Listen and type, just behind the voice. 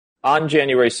On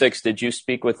January 6th, did you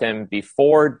speak with him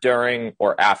before, during,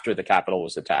 or after the Capitol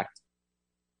was attacked?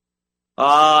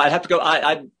 I'd have to go.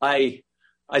 I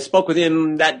spoke with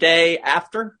him that day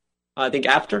after. I think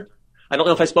after. I don't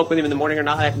know if I spoke with him in the morning or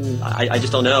not. I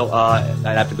just don't know. I'd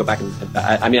have to go back and.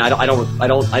 I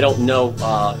don't know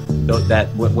that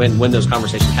when those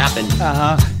conversations happened.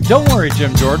 Don't worry,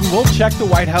 Jim Jordan. We'll check the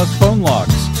White House phone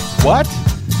logs. What?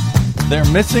 They're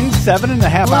missing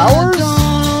 7.5 hours?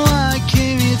 I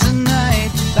came here tonight.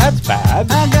 That's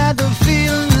bad. I got the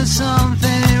feeling that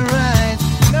something ain't right.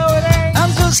 No, it ain't.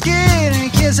 I'm so scared in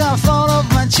case I fall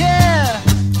off my chair.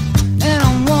 And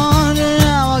I'm wondering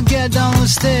how I'll get down the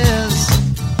stairs.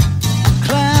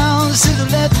 Clowns to the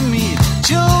left of me,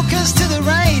 jokers to the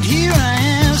right. Here I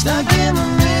am, stuck in the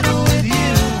middle with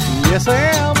you. Yes, I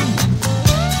am.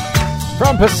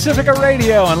 From Pacifica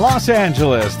Radio in Los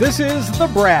Angeles, this is the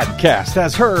BradCast,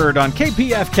 as heard on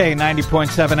KPFK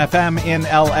 90.7 FM in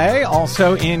LA,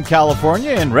 also in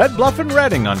California, in Red Bluff and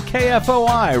Redding on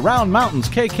KFOI, Round Mountains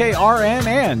KKRN,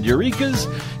 and Eureka's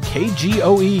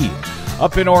KGOE.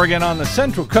 Up in Oregon on the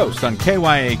Central Coast on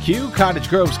KYAQ, Cottage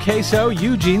Grove's KSO,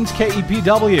 Eugene's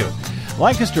KEPW.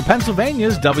 Lancaster,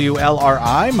 Pennsylvania's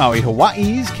WLRI, Maui,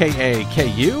 Hawaii's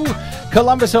KAKU,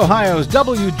 Columbus, Ohio's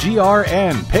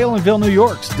WGRN, Palinville, New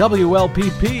York's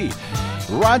WLPP,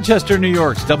 Rochester, New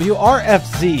York's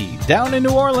WRFZ, down in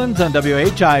New Orleans on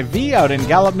WHIV, out in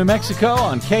Gallup, New Mexico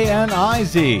on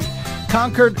KNIZ,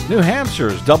 Concord, New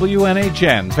Hampshire's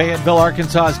WNHN, Fayetteville,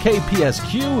 Arkansas's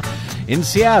KPSQ, in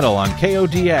Seattle on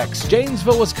KODX,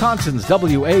 Janesville, Wisconsin's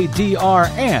WADR,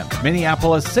 and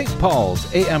Minneapolis, St. Paul's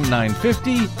AM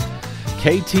 950,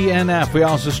 KTNF. We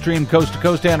also stream coast to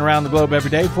coast and around the globe every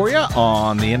day for you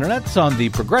on the internets on the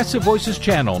Progressive Voices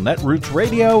channel, Netroots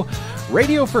Radio,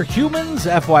 Radio for Humans,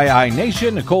 FYI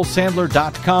Nation,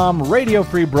 NicoleSandler.com, Radio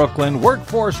Free Brooklyn,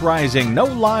 Workforce Rising, No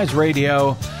Lies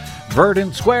Radio,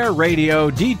 Verdant Square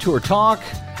Radio, Detour Talk,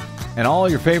 and all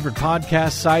your favorite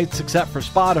podcast sites except for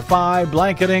Spotify,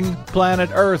 Blanketing, Planet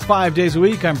Earth, 5 days a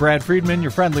week. I'm Brad Friedman,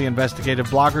 your friendly investigative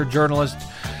blogger, journalist,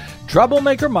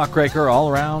 troublemaker, muckraker,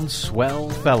 all-around swell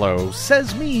fellow.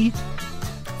 Says me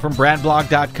from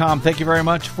BradBlog.com. Thank you very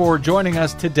much for joining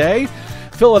us today.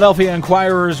 Philadelphia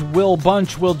Inquirer's Will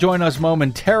Bunch will join us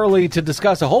momentarily to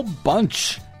discuss a whole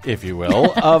bunch, if you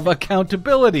will, of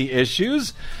accountability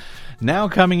issues. Now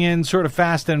coming in sort of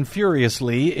fast and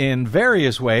furiously in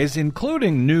various ways,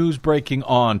 including news breaking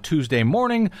on Tuesday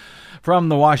morning from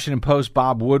the Washington Post,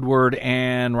 Bob Woodward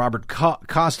and Robert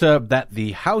Costa, that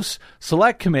the House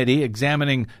Select Committee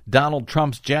examining Donald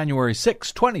Trump's January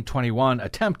 6, 2021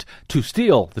 attempt to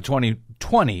steal the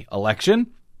 2020 election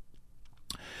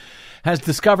has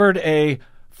discovered a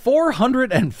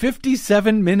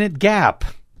 457-minute gap.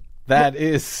 That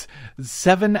is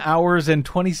 7 hours and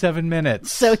 27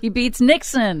 minutes. So he beats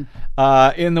Nixon.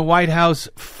 In the White House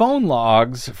phone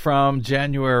logs from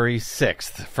January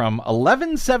 6th, from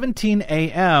 11:17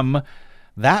 a.m.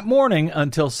 that morning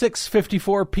until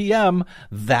 6:54 p.m.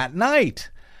 that night.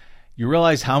 You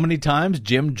realize how many times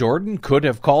Jim Jordan could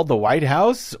have called the White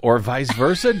House or vice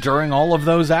versa during all of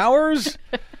those hours?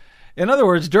 In other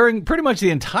words, during pretty much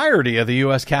the entirety of the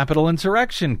U.S. Capitol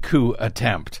insurrection coup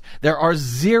attempt, there are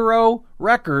zero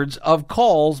records of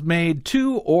calls made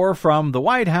to or from the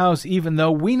White House, even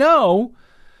though we know,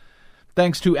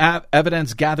 thanks to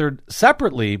evidence gathered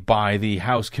separately by the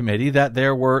House committee, that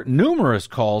there were numerous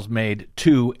calls made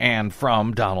to and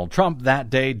from Donald Trump that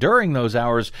day during those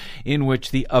hours in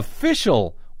which the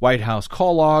official White House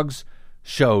call logs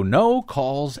show no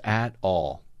calls at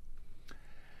all.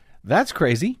 That's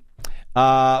crazy.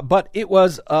 But it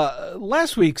was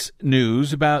last week's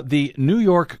news about the New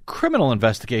York criminal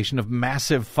investigation of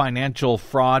massive financial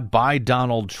fraud by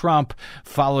Donald Trump,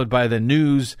 followed by the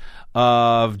news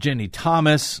of Ginny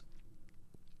Thomas,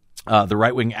 the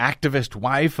right-wing activist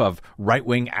wife of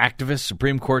right-wing activist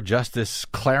Supreme Court Justice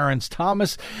Clarence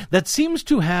Thomas, that seems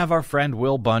to have our friend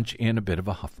Will Bunch in a bit of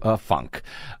a funk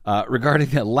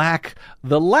regarding the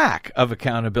lack of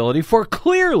accountability for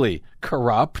clearly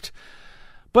corrupt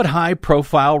but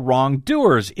high-profile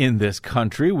wrongdoers in this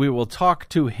country. We will talk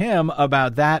to him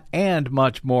about that and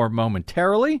much more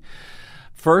momentarily.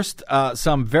 First,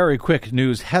 some very quick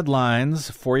news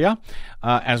headlines for you.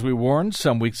 As we warned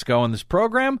some weeks ago on this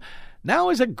program, now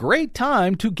is a great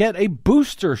time to get a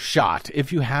booster shot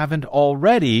if you haven't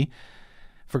already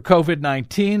for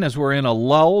COVID-19, as we're in a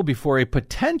lull before a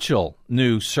potential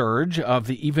new surge of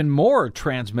the even more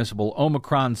transmissible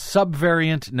Omicron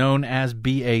subvariant known as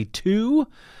BA2.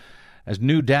 As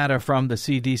new data from the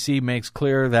CDC makes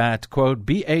clear that, quote,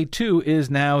 BA2 is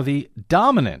now the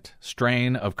dominant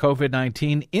strain of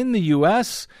COVID-19 in the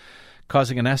U.S.,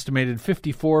 causing an estimated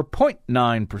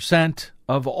 54.9%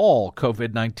 of all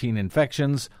COVID-19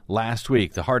 infections last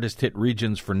week. The hardest hit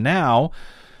regions for now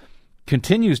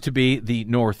continues to be the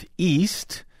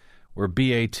Northeast, where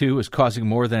BA2 is causing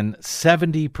more than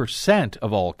 70%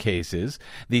 of all cases.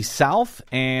 The South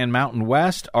and Mountain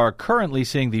West are currently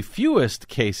seeing the fewest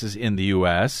cases in the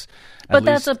U.S. But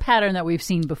that's a pattern that we've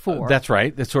seen before. That's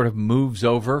right. That sort of moves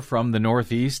over from the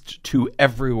Northeast to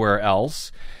everywhere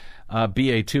else.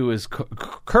 BA2 is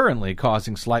currently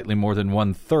causing slightly more than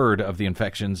 1/3 of the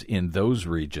infections in those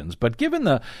regions. But given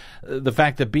the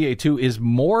fact that BA2 is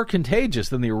more contagious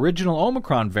than the original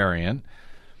Omicron variant,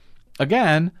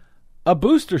 again, a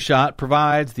booster shot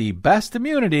provides the best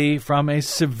immunity from a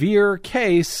severe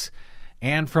case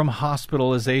and from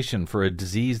hospitalization for a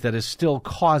disease that is still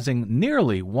causing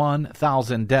nearly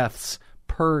 1,000 deaths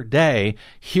per day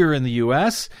here in the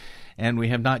U.S., and we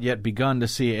have not yet begun to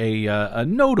see a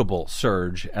notable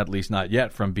surge, at least not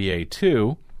yet, from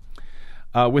BA2.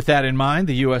 With that in mind,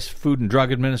 the U.S. Food and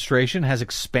Drug Administration has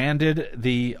expanded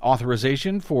the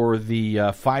authorization for the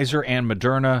Pfizer and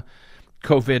Moderna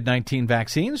COVID-19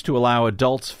 vaccines to allow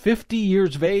adults 50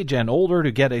 years of age and older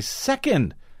to get a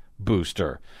second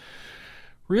booster.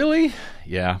 Really?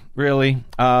 Yeah, really.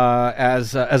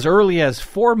 As early as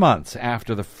 4 months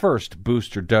after the first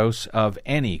booster dose of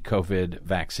any COVID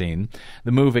vaccine,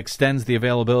 the move extends the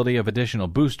availability of additional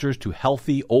boosters to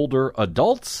healthy older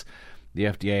adults. The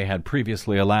FDA had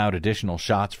previously allowed additional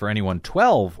shots for anyone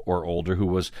 12 or older who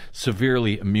was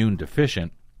severely immune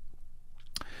deficient.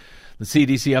 The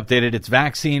CDC updated its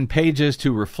vaccine pages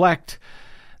to reflect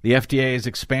the FDA's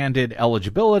expanded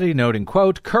eligibility, noting,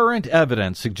 quote, current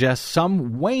evidence suggests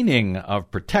some waning of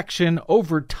protection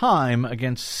over time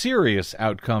against serious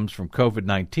outcomes from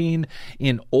COVID-19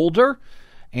 in older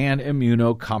and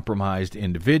immunocompromised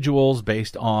individuals.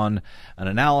 Based on an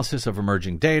analysis of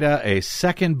emerging data, a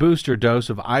second booster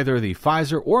dose of either the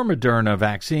Pfizer or Moderna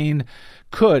vaccine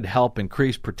could help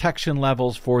increase protection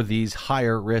levels for these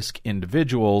higher-risk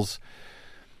individuals.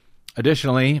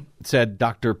 Additionally, said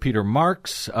Dr. Peter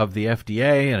Marks of the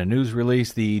FDA in a news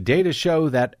release, the data show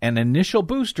that an initial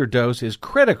booster dose is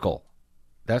critical.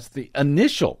 That's the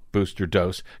initial booster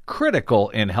dose, critical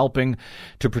in helping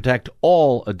to protect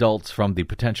all adults from the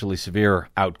potentially severe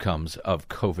outcomes of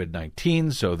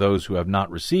COVID-19. So those who have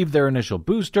not received their initial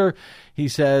booster, he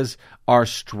says, are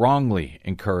strongly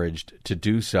encouraged to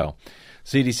do so.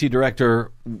 CDC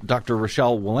Director Dr.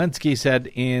 Rochelle Walensky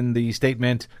said in the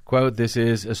statement, quote, this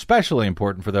is especially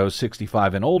important for those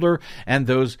 65 and older and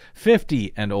those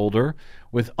 50 and older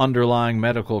with underlying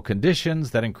medical conditions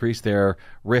that increase their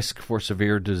risk for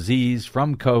severe disease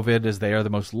from COVID, as they are the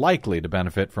most likely to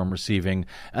benefit from receiving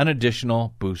an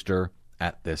additional booster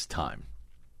at this time.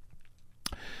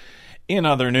 In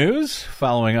other news,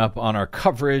 following up on our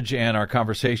coverage and our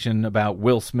conversation about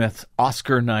Will Smith's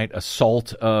Oscar night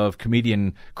assault of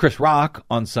comedian Chris Rock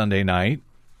on Sunday night,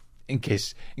 in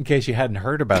case you hadn't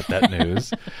heard about that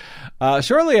news,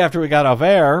 shortly after we got off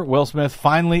air, Will Smith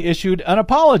finally issued an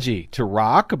apology to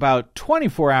Rock about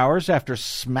 24 hours after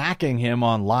smacking him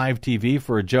on live TV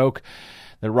for a joke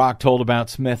that Rock told about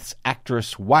Smith's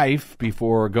actress wife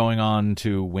before going on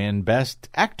to win Best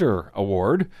Actor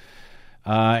award.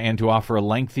 And to offer a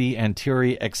lengthy and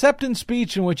teary acceptance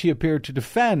speech in which he appeared to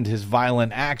defend his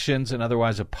violent actions and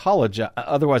otherwise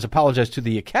apologize to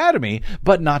the Academy,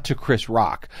 but not to Chris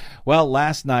Rock. Well,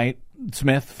 last night,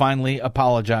 Smith finally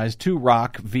apologized to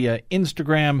Rock via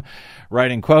Instagram,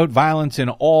 writing, quote, violence in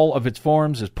all of its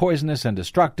forms is poisonous and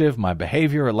destructive. My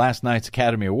behavior at last night's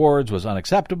Academy Awards was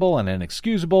unacceptable and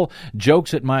inexcusable.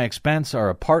 Jokes at my expense are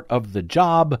a part of the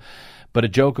job. But a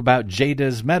joke about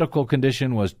Jada's medical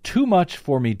condition was too much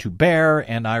for me to bear,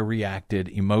 and I reacted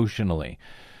emotionally.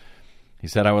 He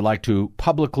said, I would like to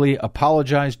publicly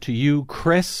apologize to you,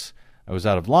 Chris. I was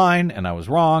out of line, and I was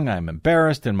wrong. I am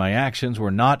embarrassed, and my actions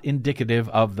were not indicative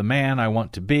of the man I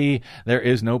want to be. There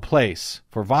is no place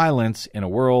for violence in a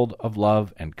world of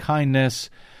love and kindness.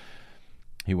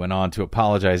 He went on to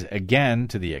apologize again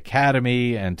to the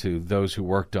Academy and to those who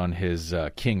worked on his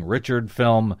King Richard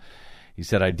film. He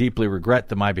said, I deeply regret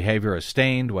that my behavior has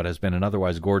stained what has been an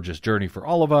otherwise gorgeous journey for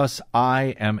all of us.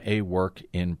 I am a work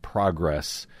in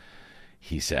progress,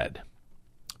 he said.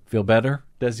 Feel better,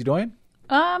 Desi Doyen?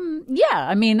 Yeah.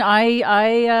 I mean,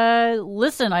 I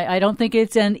listen, I don't think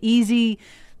it's an easy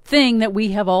thing that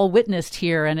we have all witnessed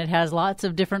here, and it has lots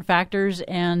of different factors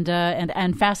and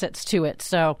facets to it.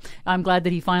 So I'm glad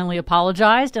that he finally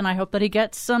apologized, and I hope that he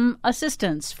gets some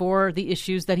assistance for the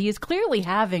issues that he is clearly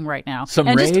having right now. Some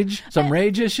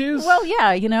rage issues. Well,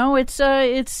 yeah,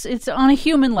 it's on a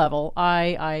human level.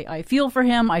 I feel for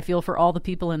him. I feel for all the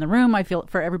people in the room. I feel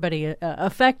for everybody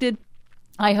affected.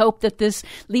 I hope that this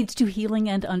leads to healing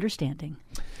and understanding.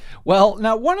 Well,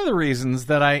 now, one of the reasons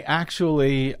that I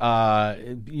actually,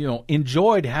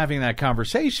 enjoyed having that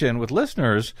conversation with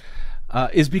listeners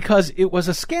is because it was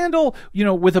a scandal,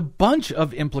 with a bunch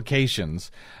of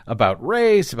implications about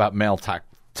race, about male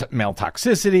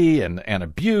toxicity and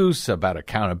abuse, about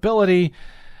accountability.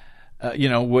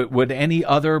 Would any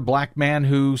other black man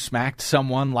who smacked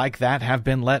someone like that have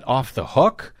been let off the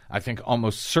hook? I think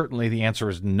almost certainly the answer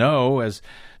is no, as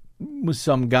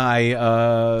some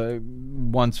guy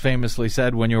once famously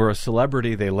said, when you're a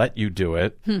celebrity, they let you do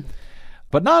it.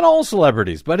 But not all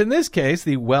celebrities. But in this case,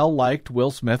 the well-liked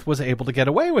Will Smith was able to get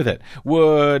away with it.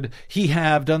 Would he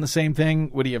have done the same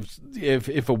thing? Would he have,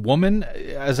 if a woman,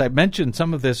 as I mentioned,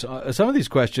 some of these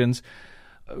questions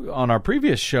on our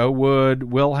previous show,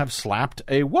 would Will have slapped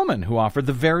a woman who offered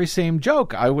the very same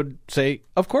joke? I would say,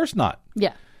 of course not.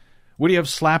 Yeah. Would he have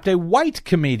slapped a white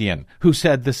comedian who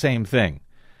said the same thing?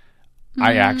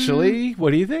 What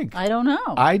do you think? I don't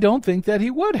know. I don't think that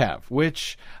he would have,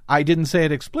 which I didn't say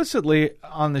it explicitly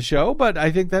on the show, but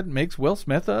I think that makes Will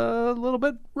Smith a little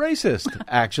bit racist,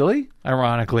 actually,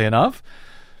 ironically enough.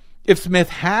 If Smith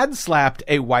had slapped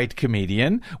a white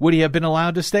comedian, would he have been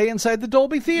allowed to stay inside the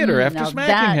Dolby Theater after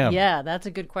smacking him? Yeah, that's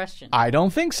a good question. I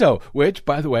don't think so, which,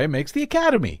 by the way, makes the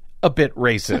Academy a bit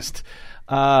racist.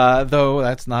 Though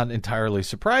that's not entirely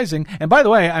surprising. And by the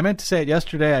way, I meant to say it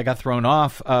yesterday. I got thrown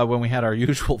off when we had our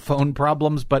usual phone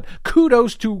problems. But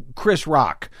kudos to Chris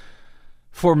Rock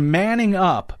for manning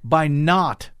up by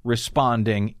not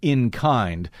responding in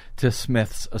kind to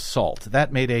Smith's assault.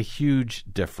 That made a huge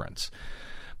difference.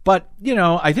 But,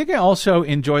 I think I also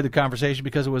enjoyed the conversation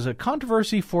because it was a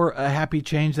controversy for a happy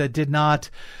change that did not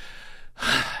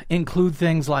include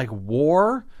things like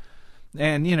war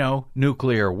and,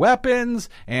 nuclear weapons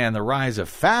and the rise of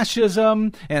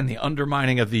fascism and the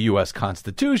undermining of the U.S.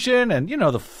 Constitution and,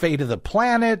 the fate of the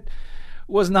planet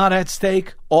was not at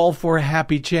stake, all for a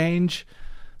happy change.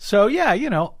 So, yeah,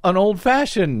 an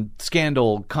old-fashioned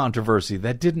scandal controversy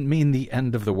that didn't mean the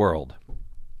end of the world.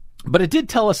 But it did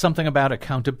tell us something about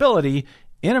accountability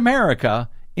in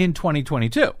America in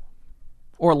 2022,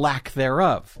 or lack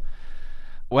thereof.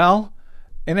 Well,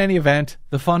 in any event,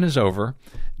 the fun is over.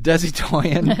 Desi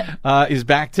Doyen is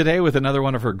back today with another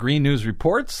one of her Green News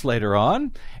reports later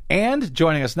on. And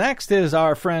joining us next is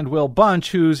our friend Will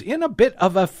Bunch, who's in a bit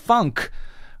of a funk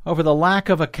over the lack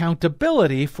of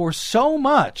accountability for so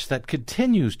much that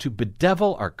continues to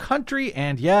bedevil our country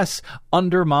and, yes,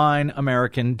 undermine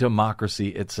American democracy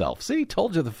itself. See,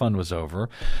 told you the fun was over.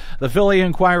 The Philly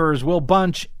Inquirer's Will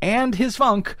Bunch and his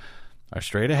funk are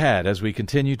straight ahead as we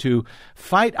continue to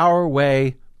fight our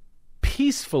way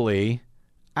peacefully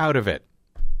out of it.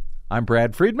 I'm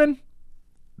Brad Friedman.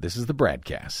 This is the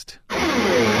BradCast.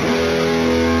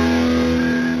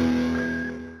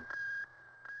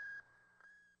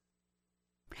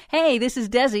 Hey, this is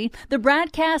Desi. The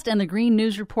BradCast and the Green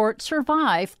News Report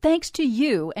survive thanks to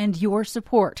you and your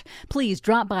support. Please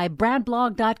drop by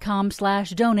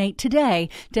bradblog.com/donate today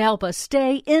to help us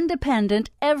stay independent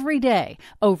every day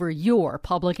over your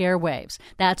public airwaves.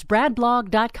 That's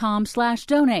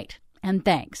bradblog.com/donate. And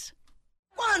thanks.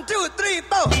 1, 2, 3,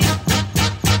 4.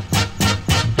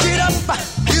 Get up,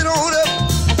 get on up.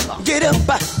 Get up,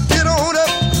 get on up.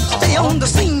 Stay on the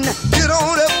scene. Get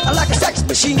on up like a sex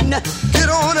machine. Get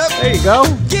on up. There you go.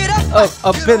 Get up.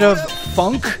 A bit of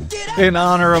funk in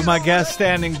honor of my guest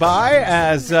standing by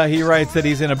as he writes that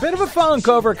he's in a bit of a funk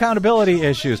over accountability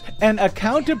issues. An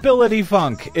accountability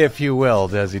funk, if you will,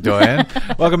 Desi Doyen.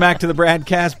 Welcome back to the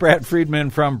BradCast. Brad Friedman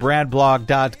from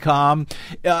bradblog.com.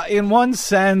 In one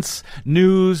sense,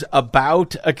 news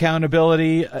about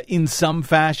accountability in some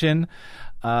fashion.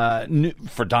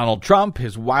 For Donald Trump,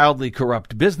 his wildly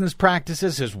corrupt business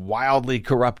practices, his wildly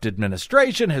corrupt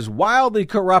administration, his wildly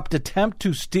corrupt attempt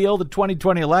to steal the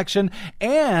 2020 election,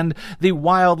 and the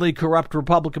wildly corrupt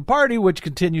Republican Party, which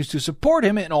continues to support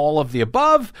him in all of the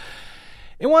above.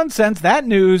 In one sense, that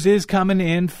news is coming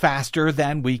in faster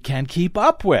than we can keep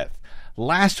up with.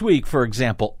 Last week, for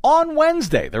example, on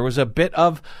Wednesday, there was a bit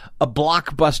of a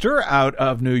blockbuster out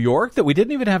of New York that we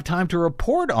didn't even have time to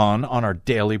report on our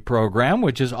daily program,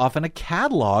 which is often a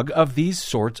catalog of these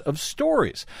sorts of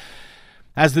stories.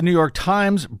 As the New York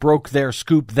Times broke their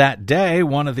scoop that day,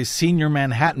 one of the senior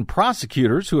Manhattan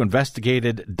prosecutors who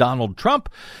investigated Donald Trump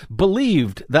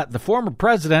believed that the former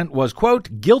president was,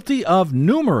 quote, guilty of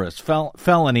numerous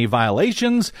felony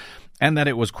violations and that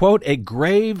it was, quote, a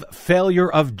grave failure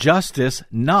of justice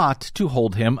not to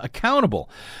hold him accountable.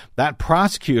 That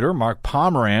prosecutor, Mark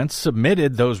Pomerantz,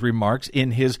 submitted those remarks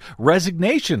in his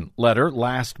resignation letter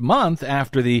last month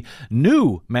after the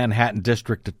new Manhattan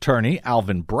District Attorney,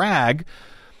 Alvin Bragg,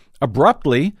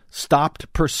 abruptly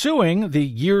stopped pursuing the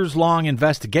years-long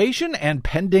investigation and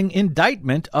pending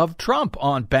indictment of Trump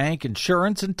on bank,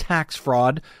 insurance, and tax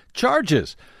fraud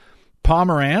charges.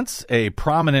 Pomerantz, a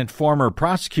prominent former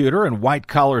prosecutor and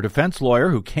white-collar defense lawyer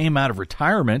who came out of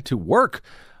retirement to work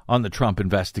on the Trump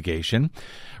investigation,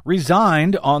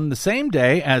 resigned on the same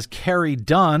day as Carrie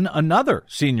Dunn, another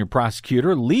senior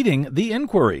prosecutor leading the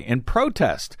inquiry, in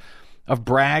protest of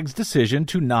Bragg's decision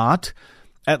to not,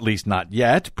 at least not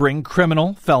yet, bring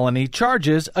criminal felony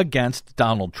charges against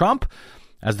Donald Trump,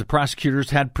 as the prosecutors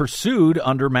had pursued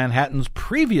under Manhattan's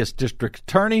previous district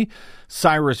attorney,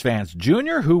 Cyrus Vance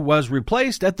Jr., who was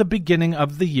replaced at the beginning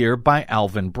of the year by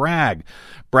Alvin Bragg.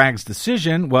 Bragg's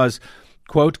decision was,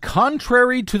 quote,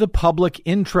 contrary to the public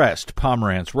interest,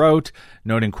 Pomerantz wrote,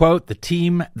 noting, quote, the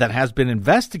team that has been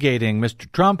investigating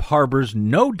Mr. Trump harbors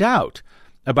no doubt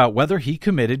about whether he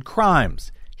committed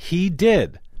crimes. He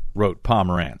did, wrote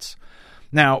Pomerantz.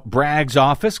 Now, Bragg's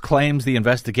office claims the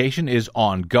investigation is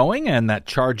ongoing and that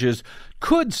charges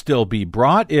could still be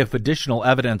brought if additional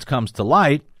evidence comes to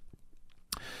light.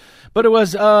 But it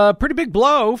was a pretty big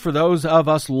blow for those of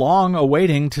us long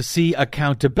awaiting to see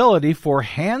accountability for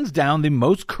hands down the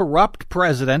most corrupt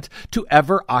president to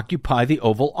ever occupy the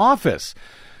Oval Office.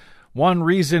 One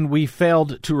reason we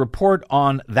failed to report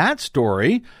on that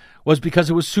story was because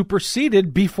it was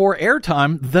superseded before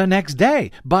airtime the next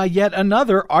day by yet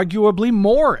another arguably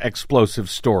more explosive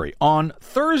story. On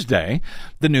Thursday,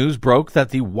 the news broke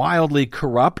that the wildly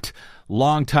corrupt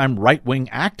longtime right-wing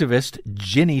activist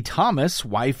Ginny Thomas,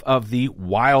 wife of the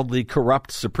wildly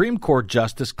corrupt Supreme Court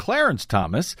Justice Clarence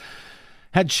Thomas,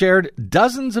 had shared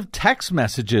dozens of text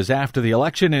messages after the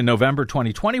election in November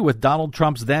 2020 with Donald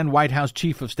Trump's then White House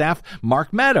Chief of Staff,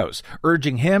 Mark Meadows,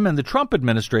 urging him and the Trump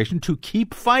administration to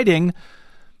keep fighting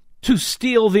to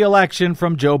steal the election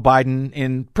from Joe Biden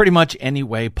in pretty much any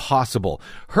way possible.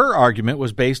 Her argument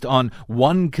was based on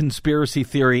one conspiracy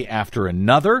theory after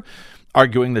another,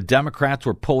 arguing the Democrats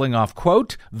were pulling off,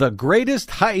 quote, the greatest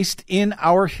heist in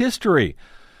our history.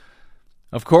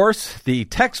 Of course, the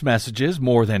text messages,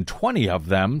 more than 20 of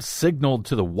them, signaled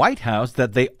to the White House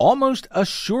that they almost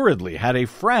assuredly had a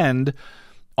friend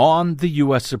on the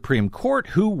U.S. Supreme Court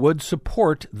who would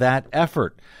support that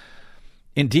effort.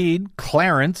 Indeed,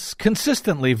 Clarence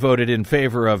consistently voted in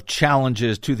favor of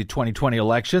challenges to the 2020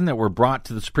 election that were brought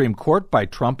to the Supreme Court by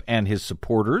Trump and his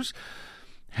supporters.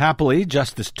 Happily,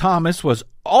 Justice Thomas was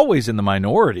always in the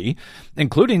minority,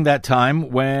 including that time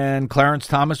when Clarence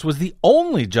Thomas was the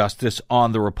only justice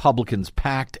on the Republicans'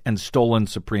 packed and stolen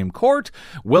Supreme Court,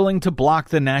 willing to block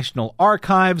the National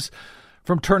Archives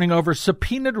from turning over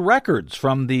subpoenaed records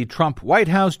from the Trump White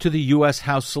House to the U.S.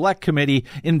 House Select Committee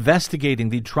investigating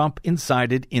the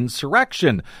Trump-incited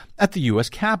insurrection at the U.S.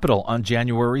 Capitol on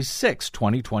January 6,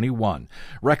 2021.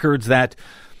 Records that,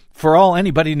 for all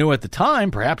anybody knew at the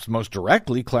time, perhaps most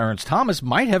directly, Clarence Thomas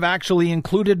might have actually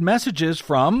included messages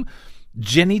from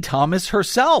Ginny Thomas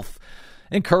herself,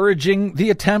 encouraging the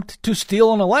attempt to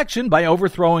steal an election by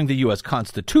overthrowing the U.S.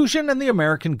 Constitution and the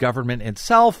American government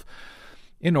itself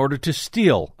in order to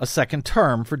steal a second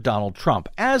term for Donald Trump.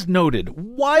 As noted,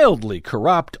 wildly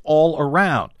corrupt all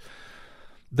around.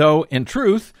 Though, in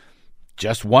truth,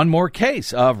 just one more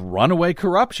case of runaway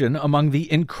corruption among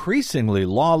the increasingly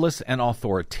lawless and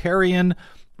authoritarian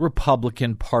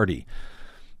Republican Party.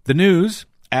 The news,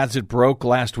 as it broke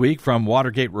last week from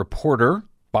Watergate reporter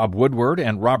Bob Woodward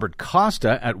and Robert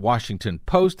Costa at Washington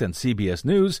Post and CBS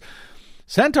News,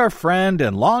 sent our friend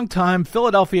and longtime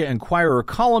Philadelphia Inquirer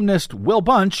columnist Will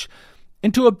Bunch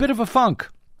into a bit of a funk,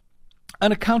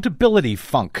 an accountability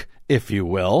funk, if you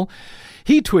will.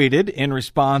 He tweeted in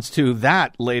response to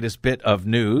that latest bit of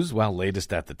news, well,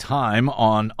 latest at the time,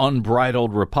 on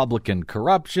unbridled Republican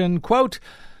corruption, quote,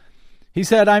 he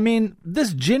said, I mean,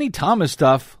 this Ginny Thomas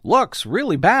stuff looks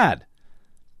really bad,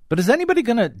 but is anybody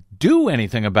going to do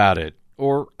anything about it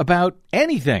or about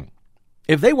anything?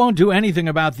 If they won't do anything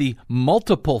about the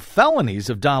multiple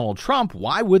felonies of Donald Trump,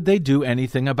 why would they do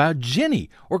anything about Ginny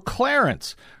or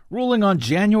Clarence ruling on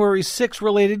January 6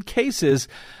 related cases?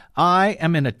 I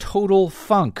am in a total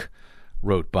funk,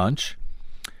 wrote Bunch.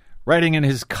 Writing in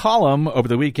his column over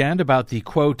the weekend about the,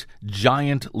 quote,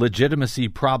 giant legitimacy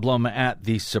problem at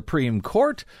the Supreme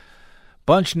Court,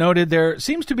 Bunch noted there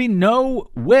seems to be no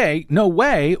way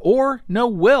or no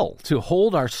will to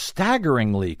hold our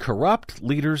staggeringly corrupt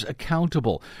leaders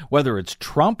accountable, whether it's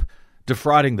Trump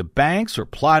defrauding the banks or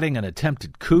plotting an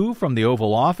attempted coup from the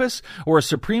Oval Office, or a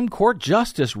Supreme Court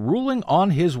justice ruling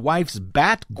on his wife's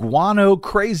bat guano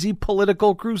crazy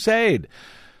political crusade.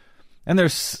 And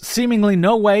there's seemingly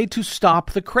no way to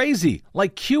stop the crazy,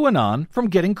 like QAnon from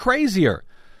getting crazier.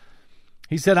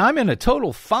 He said, I'm in a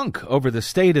total funk over the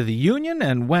State of the Union,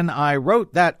 and when I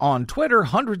wrote that on Twitter,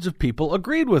 hundreds of people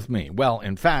agreed with me. Well,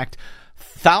 in fact,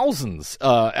 thousands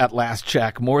at last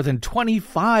check. More than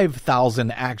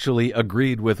 25,000 actually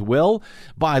agreed with Will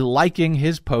by liking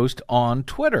his post on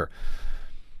Twitter.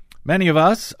 Many of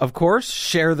us, of course,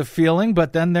 share the feeling,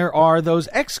 but then there are those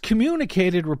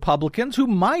excommunicated Republicans who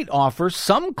might offer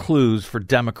some clues for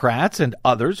Democrats and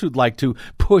others who'd like to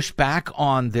push back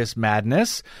on this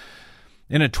madness.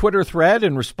 In a Twitter thread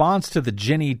in response to the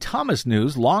Ginny Thomas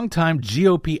news, longtime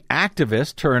GOP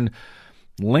activist turned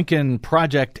Lincoln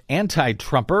Project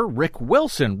anti-Trumper Rick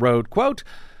Wilson wrote, quote,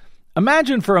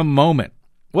 imagine for a moment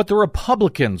what the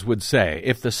Republicans would say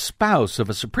if the spouse of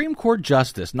a Supreme Court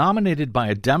justice nominated by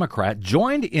a Democrat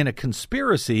joined in a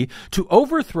conspiracy to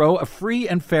overthrow a free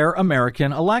and fair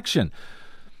American election.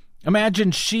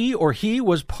 Imagine she or he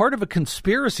was part of a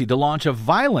conspiracy to launch a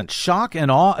violent shock and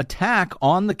awe attack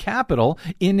on the Capitol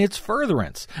in its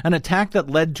furtherance, an attack that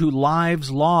led to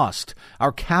lives lost,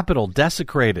 our Capitol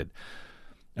desecrated.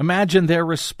 Imagine their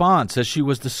response as she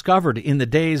was discovered in the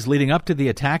days leading up to the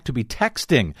attack to be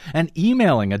texting and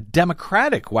emailing a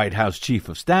Democratic White House chief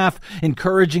of staff,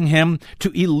 encouraging him to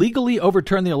illegally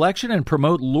overturn the election and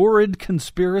promote lurid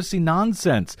conspiracy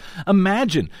nonsense.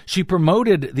 Imagine she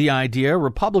promoted the idea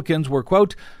Republicans were,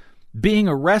 quote, being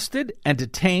arrested and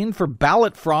detained for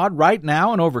ballot fraud right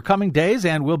now and over coming days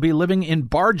and will be living in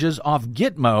barges off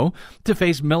Gitmo to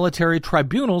face military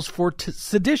tribunals for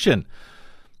sedition.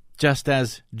 Just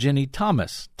as Ginny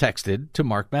Thomas texted to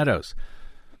Mark Meadows.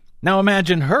 Now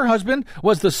imagine her husband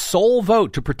was the sole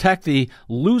vote to protect the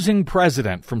losing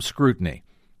president from scrutiny.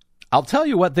 I'll tell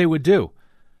you what they would do.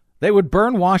 They would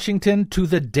burn Washington to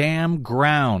the damn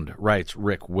ground, writes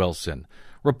Rick Wilson.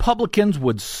 Republicans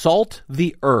would salt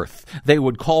the earth. They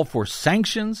would call for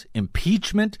sanctions,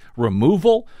 impeachment,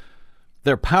 removal.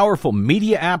 Their powerful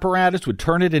media apparatus would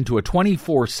turn it into a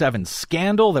 24/7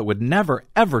 scandal that would never,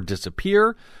 ever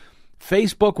disappear.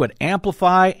 Facebook would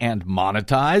amplify and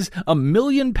monetize 1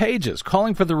 million pages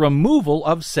calling for the removal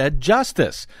of said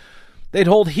justice. They'd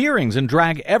hold hearings and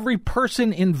drag every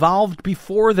person involved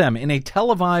before them in a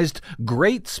televised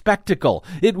great spectacle.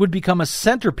 It would become a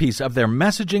centerpiece of their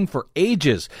messaging for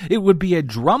ages. It would be a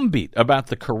drumbeat about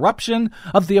the corruption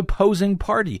of the opposing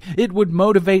party. It would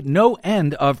motivate no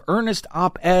end of earnest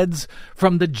op-eds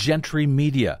from the gentry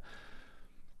media.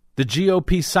 The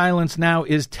GOP silence now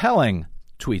is telling,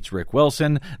 tweets Rick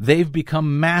Wilson, they've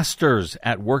become masters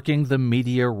at working the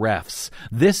media refs.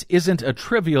 This isn't a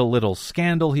trivial little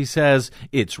scandal, he says.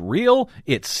 It's real,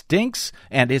 it stinks,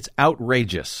 and it's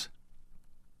outrageous.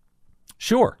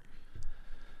 Sure.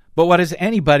 But what is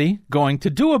anybody going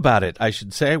to do about it? I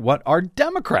should say, what are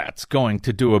Democrats going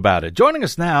to do about it? Joining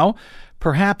us now,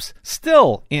 perhaps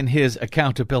still in his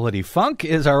accountability funk,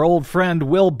 is our old friend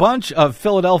Will Bunch of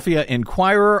Philadelphia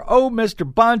Inquirer. Oh, Mr.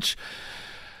 Bunch,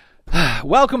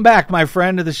 welcome back, my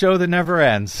friend, to the show that never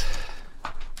ends.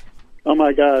 Oh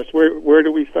my gosh, where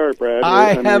do we start, Brad?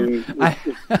 I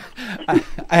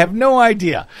have no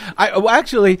idea.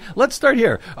 Actually, let's start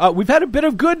here. We've had a bit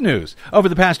of good news over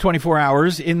the past 24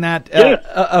 hours in that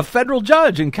a federal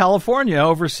judge in California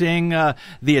overseeing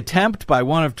the attempt by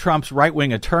one of Trump's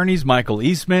right-wing attorneys, Michael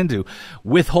Eastman, to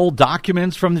withhold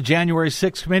documents from the January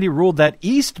 6th committee ruled that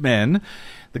Eastman,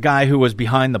 the guy who was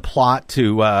behind the plot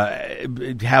to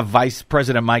have Vice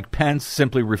President Mike Pence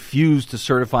simply refuse to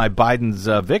certify Biden's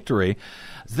victory,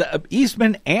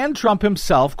 Eastman and Trump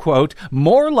himself, quote,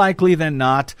 more likely than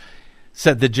not,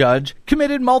 said the judge,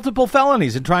 committed multiple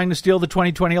felonies in trying to steal the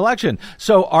 2020 election.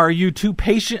 So are you too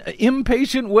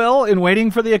impatient, Will, in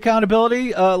waiting for the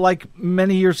accountability, like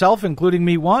many yourself, including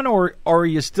me one, or are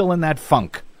you still in that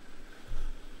funk?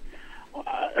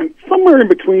 Somewhere in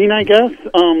between, I guess.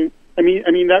 I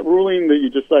mean that ruling that you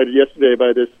just cited yesterday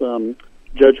by this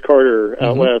Judge Carter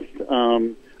out west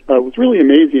was really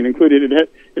amazing. Included it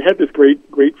had this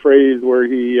great phrase where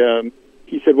he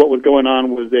said what was going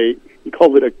on was he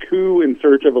called it a coup in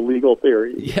search of a legal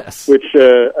theory. Yes, which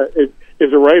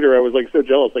as a writer I was like so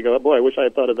jealous. I wish I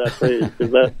had thought of that phrase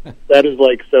because that is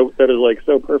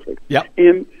so perfect. Yeah,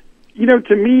 and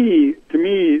To me,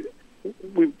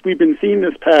 we've been seeing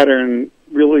this pattern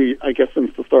really, I guess,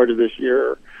 since the start of this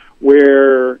year,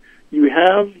 where you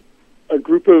have a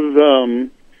group of,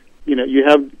 you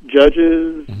have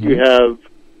judges, you have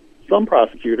some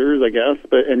prosecutors, I guess,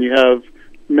 and you have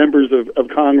members of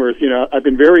Congress. I've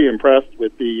been very impressed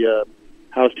with the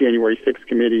House January 6th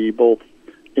committee, both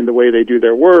in the way they do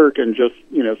their work and just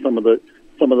some of the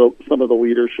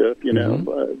leadership.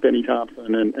 Benny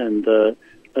Thompson and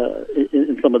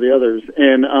some of the others,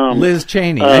 and Liz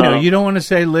Cheney. I know you don't want to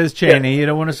say Liz Cheney. You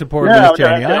don't want to support Liz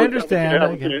Cheney. I understand. I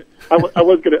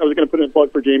was going to put in a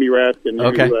plug for Jamie Raskin,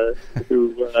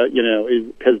 who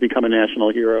has become a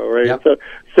national hero, right? Yep.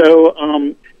 So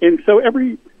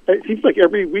it seems like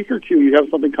every week or two you have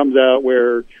something comes out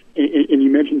where, and you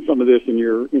mentioned some of this in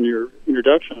your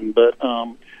introduction, but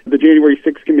the January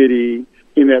 6th committee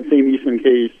in that same Eastman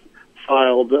case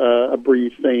filed a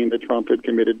brief saying that Trump had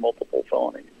committed multiple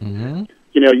felonies. Mm-hmm.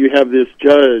 You have this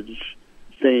judge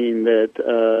saying that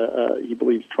he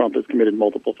believes Trump has committed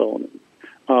multiple felonies.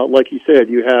 Like you said,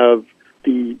 you have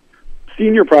the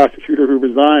senior prosecutor who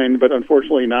resigned, but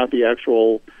unfortunately not the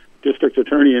actual district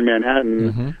attorney in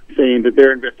Manhattan, saying that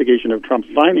their investigation of Trump's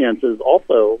finances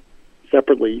also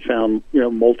separately found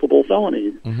multiple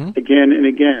felonies again and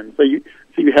again. So you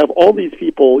have all these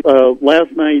people.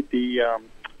 Last night,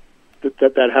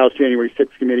 that House January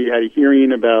 6th committee had a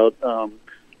hearing about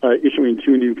issuing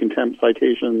 2 new contempt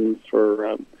citations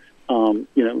for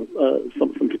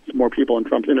some more people in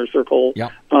Trump's inner circle.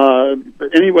 Yeah.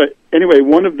 But anyway,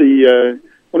 one of the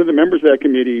members of that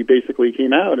committee basically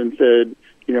came out and said,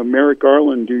 Merrick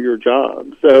Garland, do your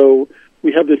job. So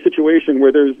we have this situation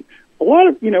where there's a lot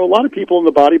of people in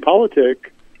the body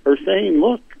politic are saying,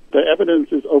 look, the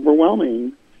evidence is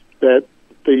overwhelming that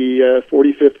the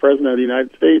 45th president of the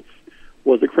United States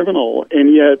was a criminal,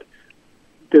 and yet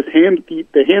the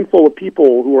handful of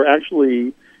people who are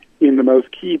actually in the most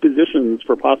key positions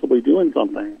for possibly doing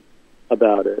something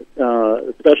about it,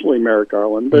 especially Merrick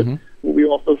Garland, but we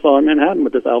also saw in Manhattan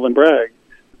with this Alvin Bragg,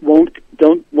 won't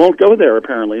go there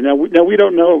apparently. Now we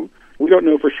don't know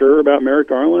for sure about Merrick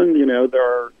Garland.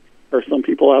 There are some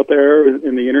people out there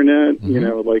in the internet,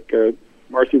 like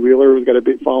Marcy Wheeler, who's got a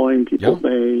big following. People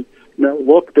say, no,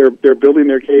 look, they're building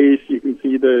their case. You can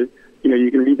see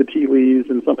you can read the tea leaves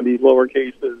in some of these lower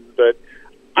cases, but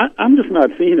I'm just not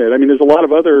seeing it. I mean, there's a lot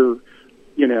of other,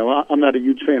 I'm not a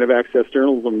huge fan of access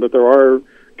journalism, but there are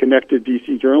connected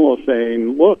D.C. journalists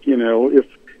saying, look, if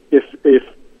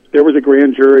there was a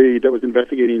grand jury that was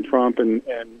investigating Trump and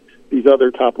these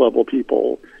other top-level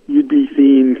people, you'd be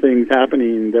seeing things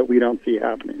happening that we don't see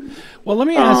happening. Well, let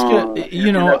me ask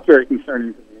you, that's very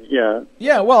concerning to me. Yeah.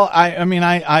 Yeah. Well,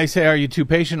 I say, are you too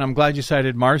patient? I'm glad you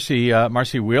cited Marcy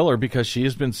Wheeler, because she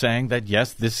has been saying that,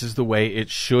 yes, this is the way it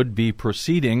should be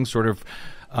proceeding, sort of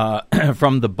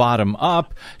from the bottom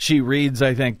up. She reads,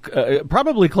 I think,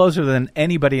 probably closer than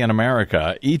anybody in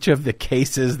America, each of the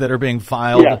cases that are being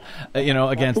filed,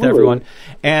 against everyone.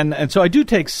 And so I do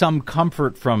take some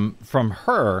comfort from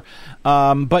her.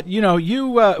 But, you,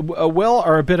 Will,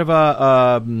 are a bit of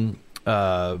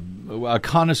a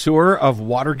connoisseur of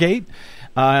Watergate.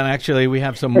 And actually, we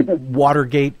have some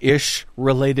Watergate-ish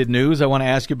related news I want to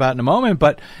ask you about in a moment.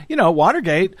 But,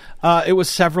 Watergate, it was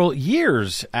several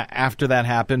years after that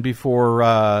happened before,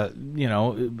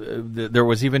 there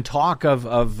was even talk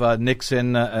of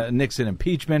Nixon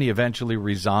impeachment. He eventually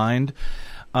resigned.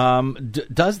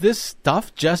 Does this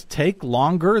stuff just take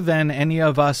longer than any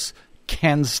of us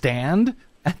can stand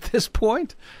at this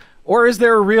point? Or is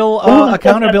there a real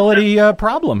accountability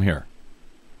problem here?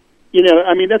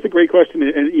 That's a great question,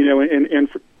 and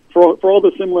for all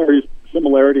the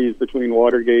similarities between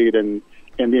Watergate and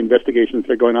the investigations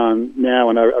that are going on now,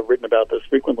 and I've written about this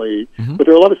frequently, but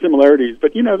there are a lot of similarities.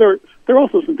 But there are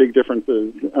also some big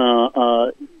differences in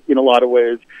a lot of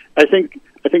ways. I think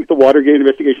the Watergate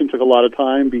investigation took a lot of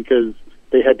time because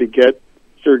they had to get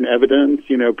certain evidence.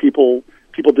 People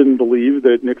didn't believe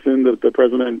that Nixon, the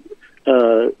president,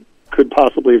 could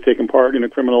possibly have taken part in a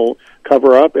criminal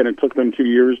cover-up, and it took them 2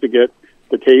 years to get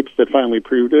the tapes that finally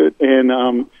proved it.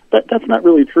 And that's not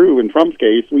really true in Trump's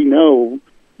case. We know,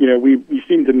 we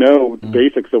seem to know the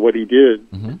basics of what he did.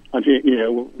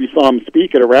 We saw him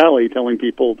speak at a rally telling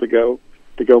people to go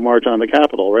march on the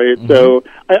Capitol, right? So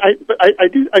I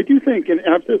do think, and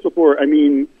I've said this before,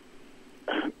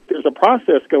 there's a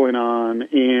process going on,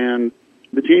 and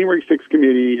the January 6th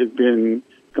committee has been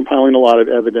compiling a lot of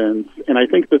evidence, and I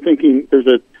think there's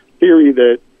a theory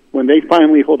that when they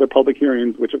finally hold their public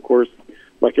hearings, which of course,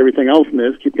 like everything else in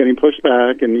this, keep getting pushed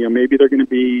back, and maybe they're going to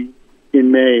be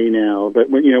in May now, but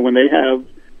when they have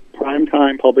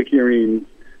primetime public hearings,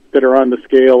 that are on the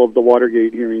scale of the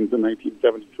Watergate hearings in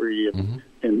 1973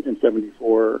 and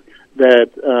 74.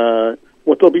 That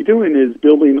what they'll be doing is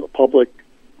building public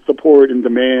support and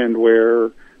demand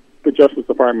where the Justice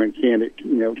Department can't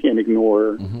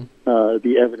ignore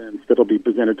the evidence that'll be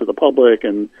presented to the public,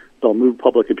 and they'll move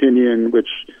public opinion, which,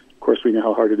 of course, we know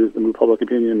how hard it is to move public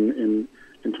opinion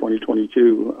in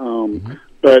 2022.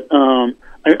 But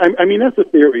I mean, that's a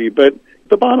theory. But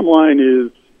the bottom line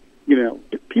is,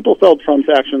 people felt Trump's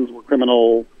actions were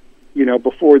criminal,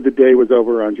 before the day was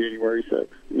over on January 6th.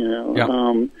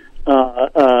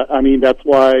 I mean, that's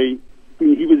why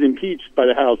he was impeached by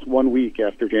the House 1 week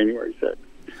after January 6th.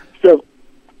 So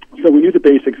we knew the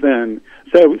basics then.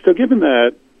 So given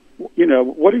that,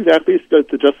 what exactly has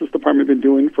the Justice Department been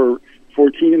doing for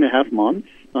 14 and a half months?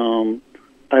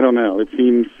 I don't know. It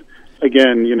seems,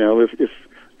 again,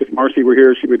 if Marcy were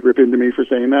here, she would rip into me for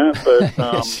saying that.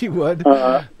 But she would.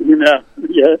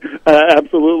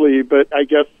 Absolutely. But I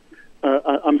guess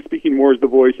I'm speaking more as the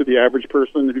voice of the average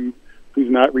person who's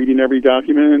not reading every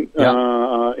document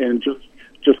and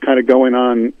just kind of going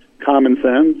on common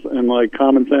sense. And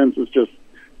common sense is just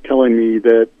telling me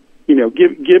that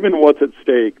given what's at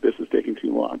stake, this is taking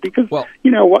too long. Because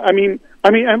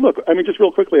and look, just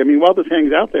real quickly, while this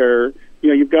hangs out there,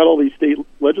 you've got all these state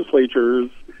legislatures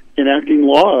enacting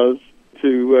laws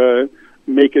to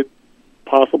make it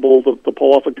possible to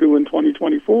pull off a coup in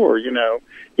 2024,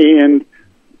 and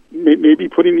maybe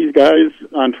putting these guys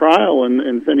on trial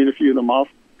and sending a few of them up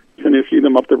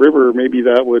the river, maybe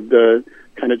that would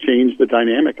kind of change the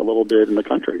dynamic a little bit in the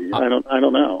country. I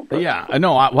don't know. But. Yeah,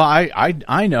 no.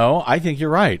 I know. I think you're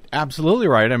right. Absolutely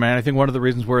right. I think one of the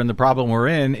reasons we're in the problem we're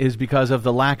in is because of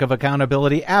the lack of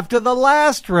accountability after the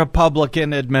last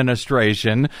Republican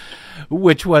administration,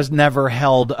 which was never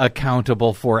held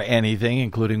accountable for anything,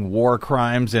 including war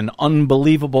crimes and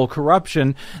unbelievable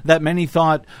corruption that many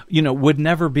thought, would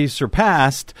never be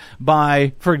surpassed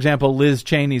by, for example, Liz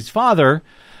Cheney's father,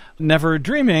 never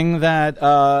dreaming that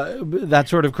that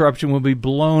sort of corruption will be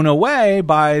blown away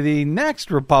by the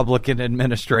next Republican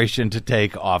administration to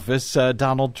take office,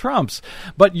 Donald Trump's.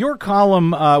 But your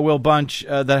column, Will Bunch,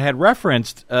 that I had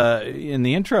referenced in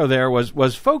the intro there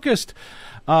was focused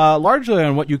largely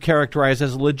on what you characterize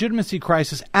as a legitimacy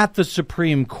crisis at the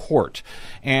Supreme Court.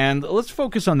 And let's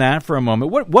focus on that for a moment.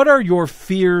 What are your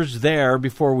fears there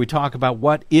before we talk about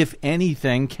what, if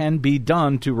anything, can be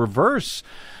done to reverse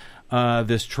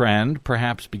this trend,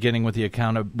 perhaps beginning with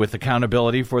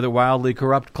accountability for the wildly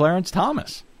corrupt Clarence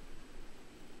Thomas?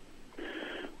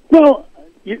 Well,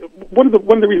 one of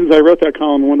the reasons I wrote that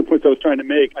column, one of the points I was trying to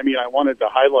make, I wanted to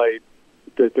highlight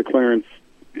the Clarence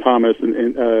Thomas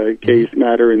case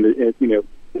matter and the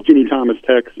Ginny Thomas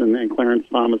text and Clarence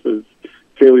Thomas's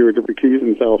failure to recuse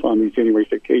himself on these January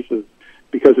 6 cases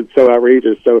because it's so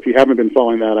outrageous. So if you haven't been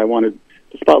following that, I wanted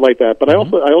to spotlight that. But I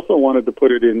also wanted to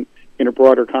put it in a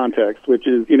broader context, which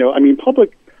is,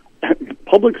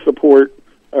 public support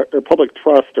or public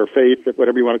trust or faith,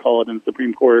 whatever you want to call it, in the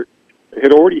Supreme Court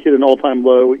had already hit an all-time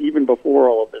low even before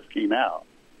all of this came out.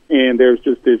 And there's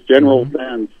just this general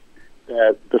sense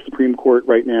that the Supreme Court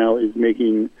right now is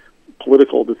making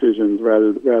political decisions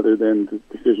rather than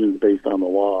decisions based on the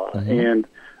law. And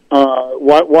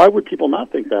why would people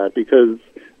not think that? Because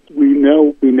we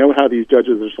know how these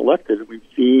judges are selected. We've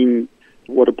seen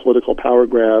what a political power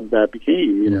grab that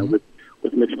became,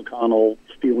 with Mitch McConnell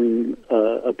stealing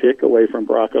a pick away from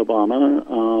Barack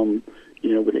Obama,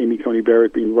 with Amy Coney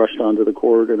Barrett being rushed onto the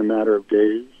court in a matter of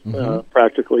days,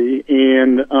 practically.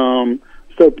 And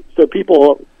so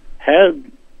people had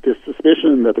this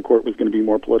suspicion that the court was going to be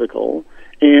more political,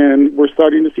 and we're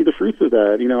starting to see the fruits of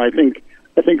that.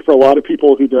 I think for a lot of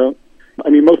people who don't,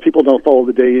 most people don't follow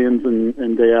the day-ins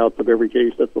and day-outs of every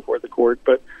case that's before the court,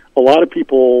 but a lot of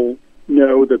people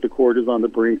know that the court is on the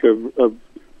brink of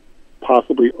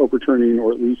possibly overturning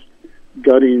or at least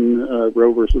gutting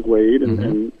Roe versus Wade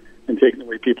and taking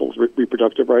away people's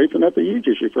reproductive rights, and that's a huge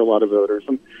issue for a lot of voters.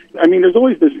 And there's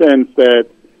always this sense that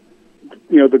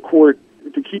the court,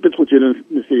 to keep its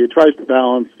legitimacy, it tries to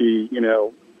balance the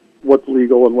what's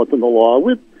legal and what's in the law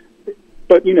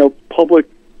but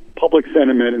public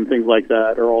sentiment and things like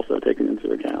that are also taken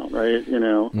into account, right?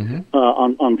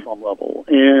 On some level.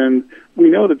 And we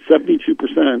know that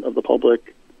 72% of the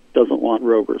public doesn't want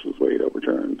Roe versus Wade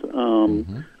overturned.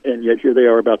 And yet here they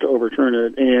are about to overturn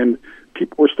it. And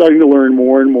we're starting to learn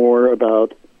more and more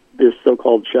about this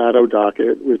so-called shadow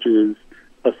docket, which is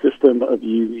a system of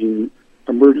using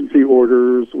emergency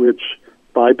orders which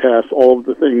bypass all of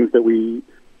the things that we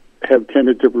have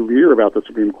tended to revere about the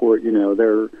Supreme Court,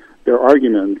 their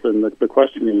arguments and the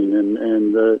questioning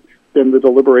and the the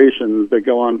deliberations that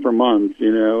go on for months,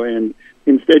 and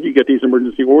instead you get these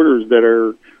emergency orders that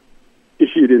are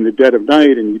issued in the dead of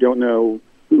night, and you don't know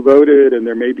who voted, and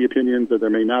there may be opinions or there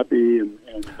may not be, and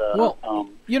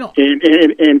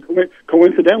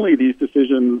coincidentally, these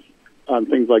decisions on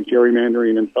things like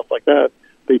gerrymandering and stuff like that,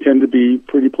 they tend to be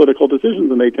pretty political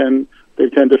decisions, and they tend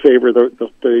to favor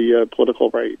the political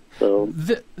right. So,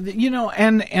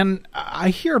 and I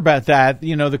hear about that.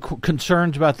 The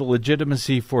concerns about the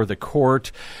legitimacy for the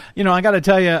court. I got to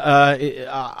tell you,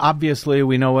 obviously,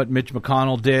 we know what Mitch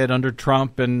McConnell did under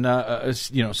Trump, and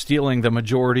stealing the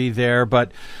majority there,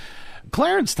 but.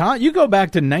 Clarence Thomas, you go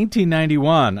back to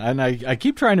 1991, and I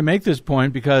keep trying to make this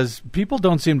point because people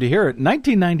don't seem to hear it.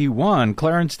 1991,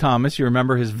 Clarence Thomas, you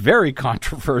remember his very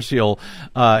controversial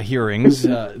hearings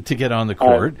to get on the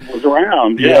court. I was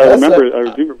around. Yeah, Yes, I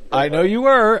remember. I know you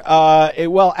were.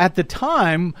 Well, at the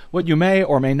time, what you may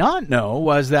or may not know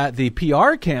was that the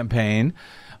PR campaign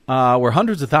where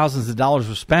hundreds of thousands of dollars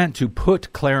were spent to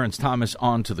put Clarence Thomas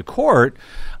onto the court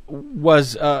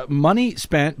was money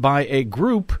spent by a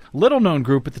group, little-known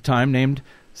group at the time, named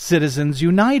Citizens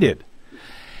United.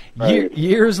 Right.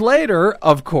 Years later,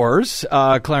 of course,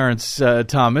 Clarence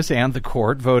Thomas and the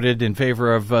court voted in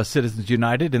favor of Citizens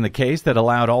United in the case that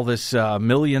allowed all this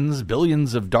millions,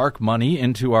 billions of dark money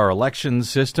into our election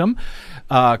system.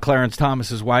 Clarence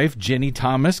Thomas's wife, Ginny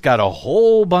Thomas, got a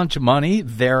whole bunch of money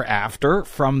thereafter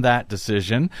from that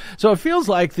decision. So it feels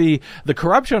like the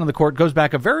corruption of the court goes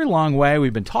back a very long way.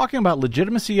 We've been talking about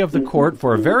legitimacy of the court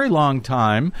for a very long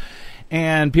time,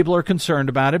 and people are concerned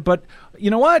about it. But you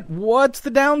know what? What's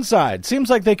the downside? Seems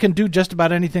like they can do just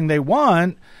about anything they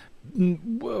want.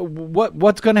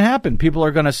 What's going to happen? People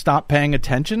are going to stop paying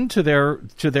attention to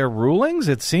their rulings.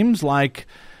 It seems like,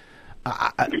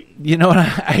 I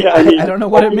don't know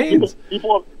what it means.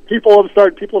 People have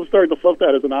started to float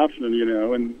that as an option,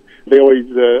 and they've always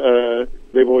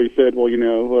said, well,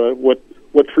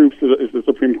 what troops is the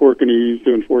Supreme Court going to use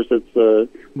to enforce its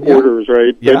orders,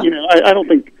 right? Yeah. But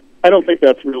I don't think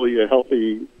that's really a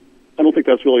healthy. I don't think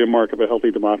that's really a mark of a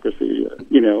healthy democracy.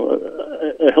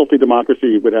 A healthy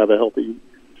democracy would have a healthy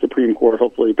Supreme Court,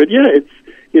 hopefully. But yeah,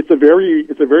 it's a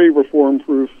very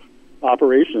reform-proof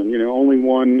operation. Only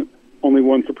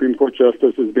one Supreme Court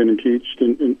justice has been impeached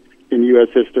in U.S.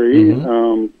 history,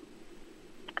 Mm-hmm.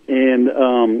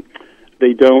 And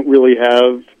they don't really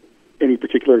have any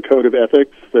particular code of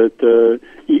ethics that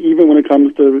even when it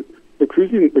comes to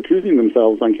recusing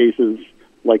themselves on cases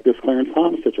like this Clarence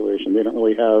Thomas situation, they don't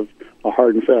really have a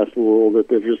hard and fast rule that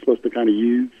they're just supposed to kind of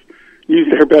use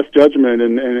their best judgment,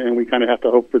 and we kind of have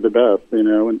to hope for the best, and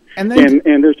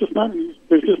there's just not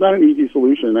an easy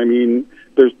solution. I mean,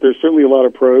 there's certainly a lot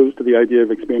of pros to the idea of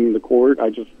expanding the court.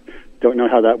 I just don't know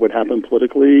how that would happen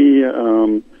politically.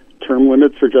 Term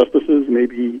limits for justices may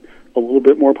be a little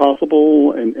bit more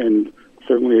possible, and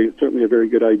certainly a very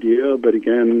good idea. But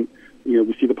again,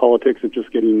 we see the politics of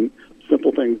just getting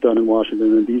simple things done in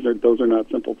Washington, and those are not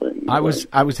simple things. I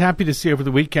was happy to see over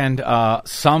the weekend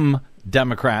some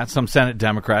Senate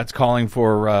Democrats calling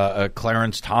for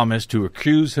Clarence Thomas to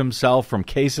recuse himself from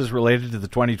cases related to the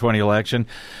 2020 election.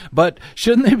 But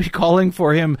shouldn't they be calling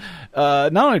for him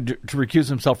not only to recuse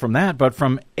himself from that, but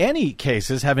from any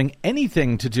cases having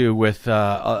anything to do with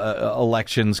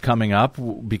elections coming up,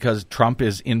 because Trump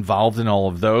is involved in all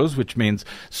of those, which means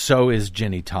so is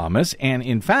Ginny Thomas. And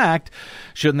in fact,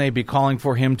 shouldn't they be calling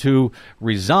for him to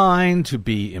resign, to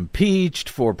be impeached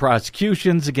for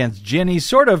prosecutions against Ginny,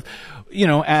 sort of,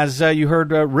 as you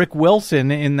heard Rick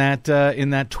Wilson in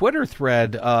that Twitter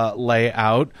thread lay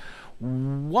out?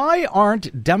 Why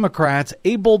aren't Democrats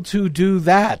able to do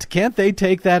that? Can't they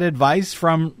take that advice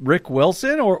from Rick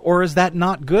Wilson, or is that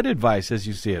not good advice as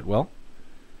you see it, Will?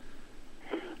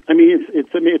 I mean,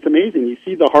 it's amazing. You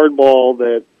see the hardball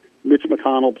that Mitch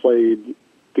McConnell played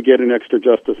to get an extra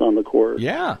justice on the court.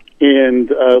 Yeah.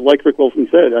 And like Rick Wilson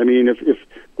said, I mean, if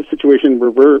the situation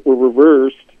were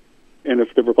reversed, and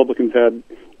if the Republicans had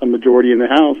a majority in the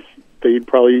House, the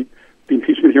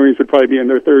impeachment hearings would probably be in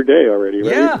their third day already,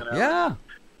 right?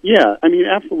 Yeah. I mean,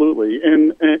 absolutely.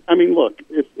 And I mean, look,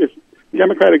 if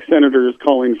Democratic senators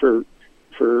calling for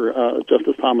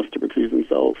Justice Thomas to recuse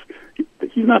himself,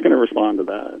 he's not going to respond to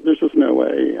that. There's just no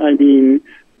way. I mean,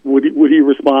 would he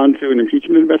respond to an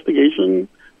impeachment investigation?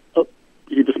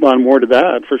 He'd respond more to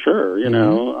that for sure.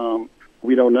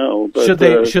 We don't know. But,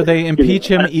 should they impeach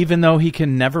him even though he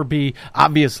can never be?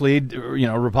 Obviously,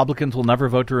 Republicans will never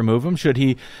vote to remove him. Should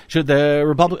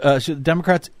the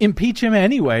Democrats impeach him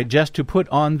anyway, just to put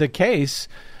on the case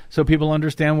so people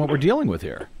understand what we're dealing with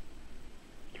here?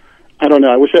 I don't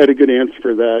know. I wish I had a good answer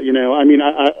for that. I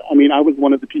mean, I was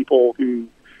one of the people who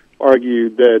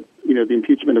argued that, the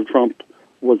impeachment of Trump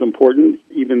was important,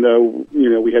 even though,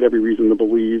 we had every reason to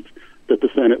believe that the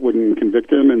Senate wouldn't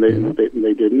convict him, and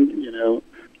they didn't,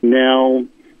 Now,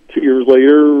 2 years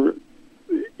later,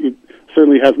 it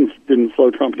certainly didn't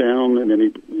slow Trump down in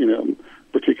any,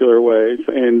 particular ways.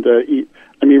 And,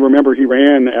 remember, he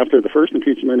ran after the first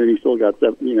impeachment, and he still got,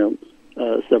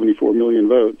 74 million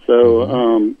votes.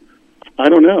 So, I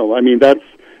don't know.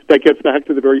 That gets back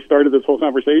to the very start of this whole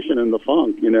conversation and the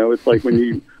funk. It's like when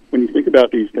you think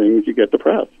about these things, you get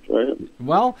depressed, right?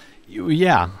 Well,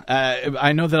 yeah,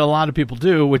 I know that a lot of people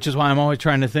do, which is why I'm always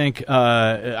trying to think.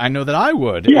 I know that I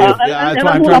would. Yeah, that's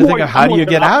why I'm trying to think of how do you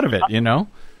get out of it,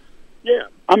 Yeah,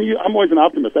 I'm always an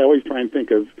optimist. I always try and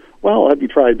think of, well, have you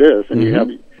tried this, and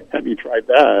have you tried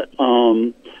that?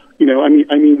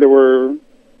 There were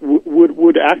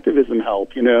would activism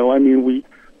help?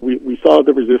 We saw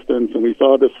the resistance, and we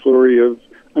saw this flurry of.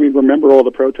 Remember all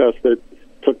the protests that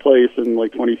took place in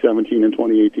like 2017 and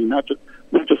 2018. Not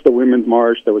just the Women's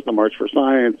March. There was the March for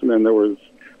Science, and then there was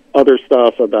other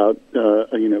stuff about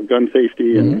gun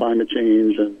safety and climate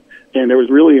change, and there was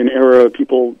really an era of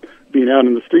people being out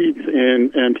in the streets,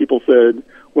 and people said,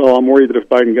 "Well, I'm worried that if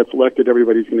Biden gets elected,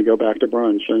 everybody's going to go back to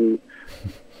brunch." And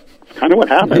it's kind of what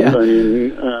happened.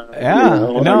 Yeah.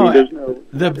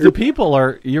 The people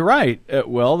are. You're right.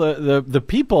 The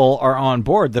people are on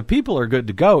board. The people are good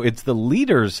to go. It's the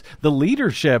leaders, the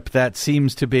leadership that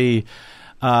seems to be,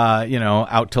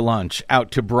 out to lunch,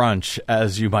 out to brunch,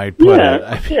 as you might put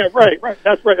it. Yeah, right.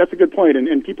 That's right. That's a good point.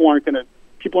 And people aren't going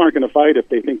to fight if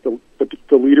they think the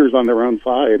leaders on their own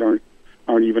side aren't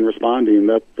even responding.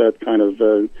 That kind of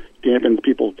dampens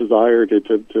people's desire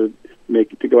to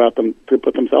go out to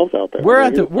put themselves out there. We're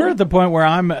at the point where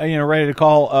I'm ready to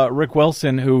call Rick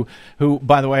Wilson, who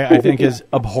by the way I think is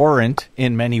abhorrent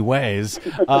in many ways,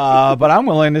 but I'm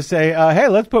willing to say, hey,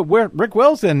 let's put Rick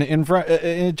Wilson in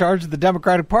charge of the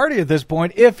Democratic Party at this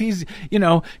point if he's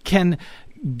can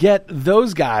get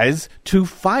those guys to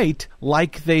fight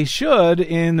like they should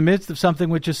in the midst of something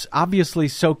which is obviously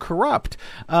so corrupt.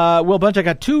 Will Bunch, I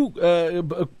got two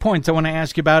points I want to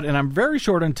ask you about, and I'm very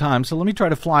short on time, so let me try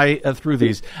to fly through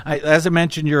these. As I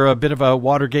mentioned, you're a bit of a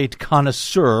Watergate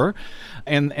connoisseur,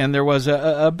 and there was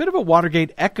a bit of a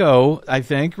Watergate echo, I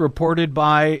think, reported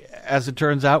by, as it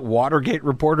turns out, Watergate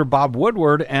reporter Bob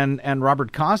Woodward and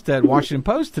Robert Costa at Washington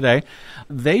Post today.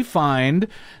 They find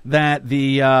that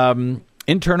the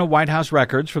internal White House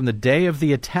records from the day of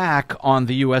the attack on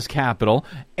the U.S. Capitol,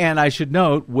 and I should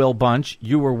note, Will Bunch,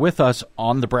 you were with us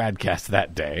on the BradCast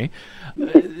that day.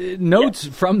 Notes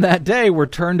from that day were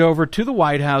turned over to the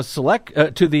White House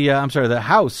the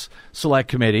House Select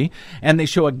Committee, and they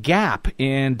show a gap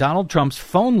in Donald Trump's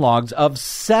phone logs of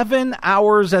 7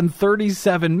 hours and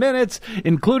 37 minutes,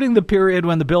 including the period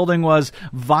when the building was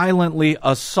violently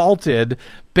assaulted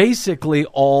basically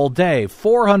all day.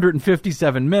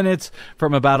 457 minutes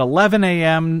from about 11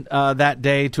 a.m. That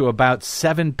day to about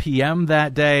 7 p.m.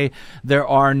 that day. There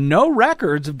are no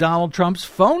records of Donald Trump's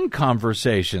phone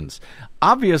conversations.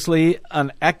 Obviously,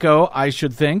 an echo, I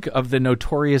should think, of the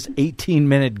notorious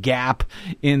 18-minute gap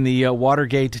in the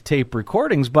Watergate tape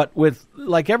recordings. But with,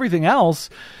 like everything else,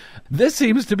 this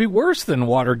seems to be worse than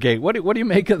Watergate. What do you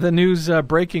make of the news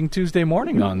breaking Tuesday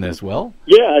morning on this, Will?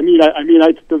 Yeah,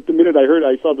 the minute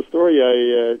I saw the story,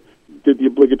 I did the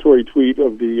obligatory tweet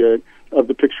of the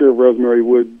picture of Rosemary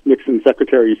Wood, Nixon's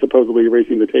secretary, supposedly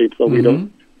erasing the tape. So we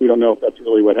don't know if that's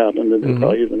really what happened. It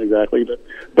probably isn't exactly,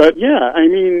 but yeah,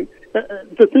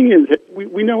 the thing is,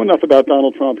 we know enough about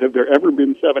Donald Trump. Have there ever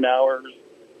been 7 hours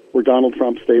where Donald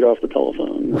Trump stayed off the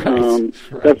telephone?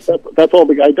 Right. That's all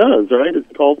the guy does, right? Is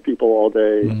calls people all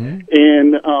day.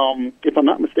 And if I'm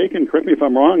not mistaken, correct me if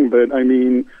I'm wrong, but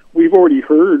we've already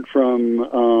heard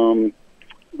from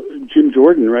Jim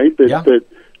Jordan, right? That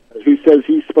who says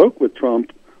he spoke with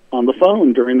Trump on the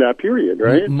phone during that period,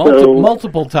 right?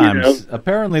 Multiple times.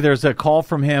 Apparently there's a call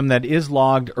from him that is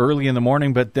logged early in the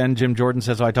morning, but then Jim Jordan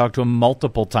says, I talked to him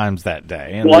multiple times that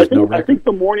day. And I think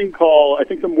the morning call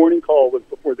was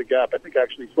before the gap. I think I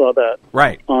actually saw that.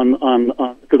 Right. On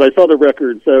because I saw the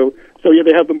record. So yeah,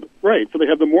 they have them, right. So they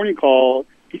have the morning call.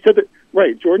 He said that,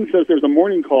 right, Jordan says there's a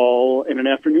morning call and an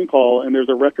afternoon call, and there's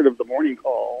a record of the morning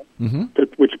call,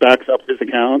 which backs up his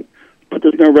account, but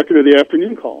there's no record of the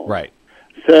afternoon call. Right.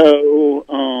 So,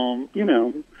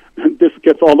 this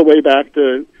gets all the way back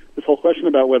to this whole question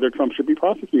about whether Trump should be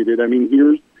prosecuted.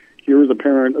 Here's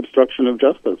apparent obstruction of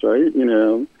justice, right?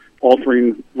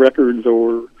 Altering records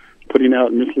or putting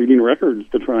out misleading records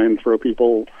to try and throw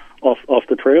people off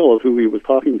the trail of who he was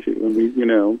talking to. And we,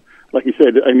 like you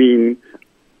said,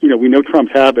 we know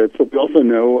Trump's habits, but we also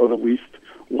know of at least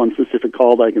one specific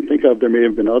call that I can think of. There may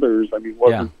have been others. I mean,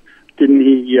 didn't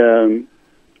he?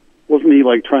 Wasn't he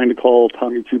like trying to call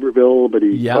Tommy Tuberville, but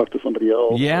he talked to somebody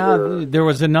else? Yeah, there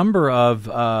was a number of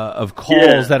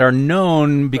calls that are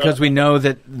known because we know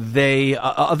that they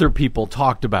other people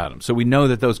talked about them. So we know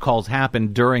that those calls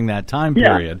happened during that time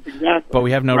period. Exactly. But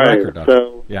we have no record of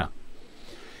it. Yeah.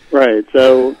 Right.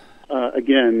 So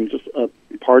again, just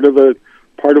part of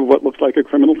what looks like a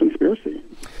criminal conspiracy.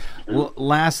 Well,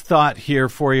 last thought here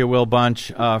for you, Will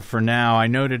Bunch, for now. I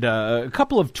noted a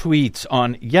couple of tweets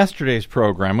on yesterday's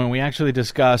program when we actually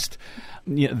discussed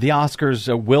the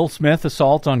Oscars' Will Smith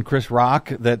assault on Chris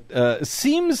Rock that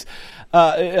seems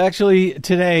actually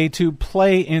today to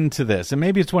play into this. And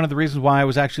maybe it's one of the reasons why I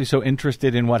was actually so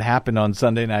interested in what happened on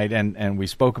Sunday night, and we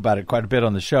spoke about it quite a bit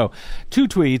on the show. Two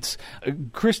tweets.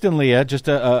 Kristen Leah, just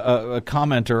a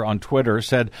commenter on Twitter,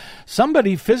 said,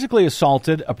 somebody physically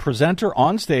assaulted a presenter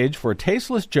on stage for a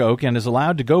tasteless joke and is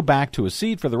allowed to go back to a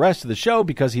seat for the rest of the show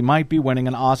because he might be winning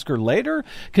an Oscar later,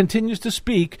 continues to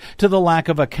speak to the lack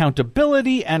of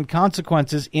accountability and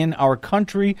consequences in our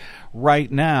country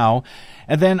right now.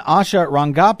 And then Asha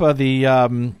Rangappa, the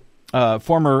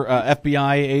former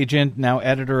FBI agent, now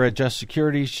editor at Just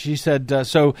Security, she said,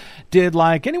 so did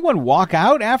anyone walk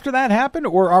out after that happened,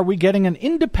 or are we getting an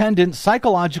independent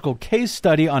psychological case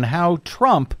study on how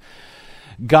Trump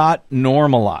got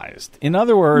normalized? In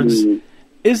other words,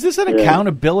 is this an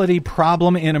accountability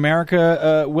problem in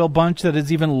America, Will Bunch, that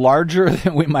is even larger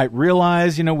than we might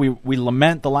realize? You know, we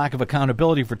lament the lack of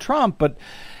accountability for Trump, but,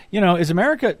 is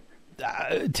America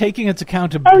taking its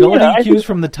accountability cues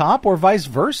from the top, or vice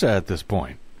versa at this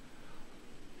point?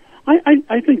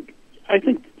 I think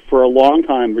for a long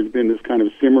time there's been this kind of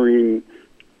simmering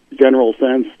general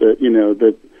sense that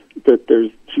that there's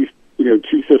two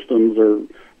systems, or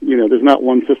there's not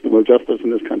one system of justice in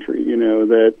this country.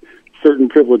 That certain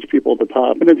privileged people at the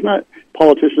top, and it's not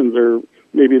politicians are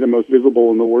maybe the most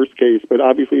visible in the worst case, but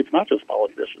obviously it's not just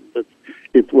politicians.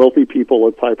 It's wealthy people,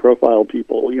 it's high profile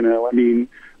people. We've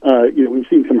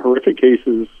seen some horrific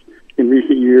cases in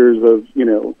recent years of,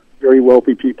 very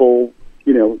wealthy people,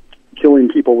 killing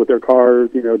people with their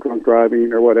cars, drunk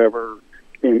driving or whatever,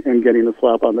 and getting a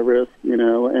slap on the wrist,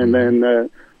 and then,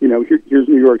 here's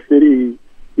New York City,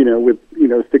 with,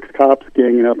 6 cops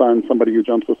ganging up on somebody who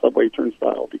jumps a subway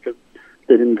turnstile because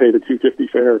they didn't pay the $2.50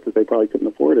 fare because they probably couldn't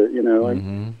afford it,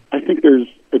 I think there's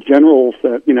a general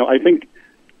set, I think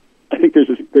there's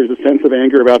a sense of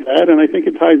anger about that, and I think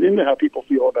it ties into how people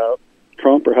feel about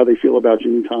Trump or how they feel about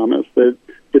Jimmy Thomas. That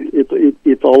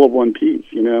it's all of one piece,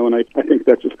 and I think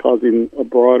that's just causing a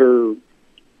broader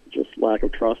just lack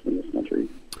of trust in this country.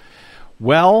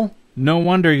 Well, no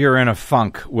wonder you're in a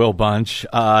funk, Will Bunch.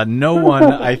 No one,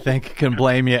 I think, can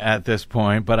blame you at this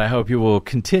point, but I hope you will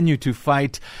continue to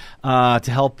fight to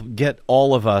help get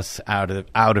all of us out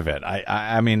of it.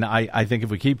 I think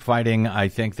if we keep fighting, I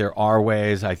think there are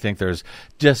ways. I think there's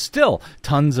just still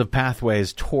tons of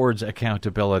pathways towards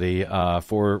accountability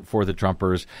for the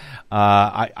Trumpers.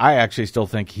 I actually still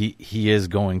think he is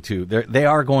going to. They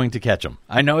are going to catch him.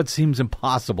 I know it seems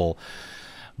impossible,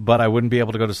 but I wouldn't be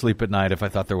able to go to sleep at night if I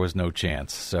thought there was no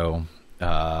chance. So,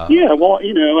 that's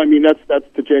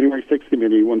the January 6th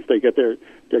committee. Once they get their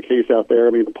case out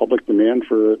there, the public demand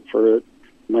for it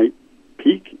might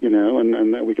peak,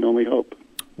 and we can only hope.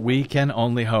 We can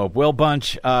only hope. Will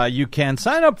Bunch, you can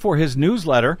sign up for his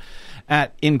newsletter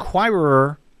at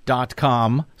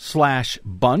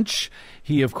Inquirer.com/bunch.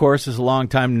 He, of course, is a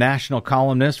longtime national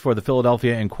columnist for the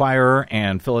Philadelphia Inquirer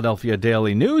and Philadelphia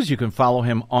Daily News. You can follow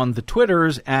him on the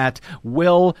Twitters at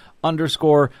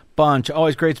Will_Bunch.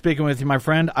 Always great speaking with you, my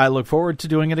friend. I look forward to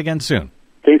doing it again soon.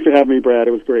 Thanks for having me, Brad.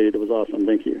 It was great. It was awesome.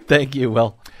 Thank you. Thank you,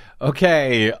 Will.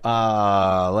 Okay,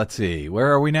 let's see.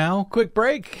 Where are we now? Quick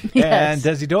break. Yes. And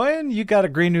Desi Doyen, you got a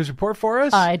Green News Report for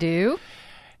us? I do.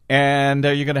 And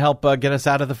are you going to help get us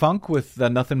out of the funk with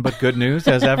nothing but good news,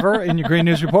 as ever, in your Green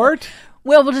News Report?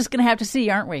 Well, we're just going to have to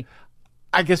see, aren't we?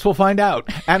 I guess we'll find out.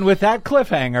 And with that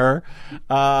cliffhanger,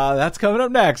 that's coming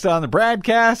up next on the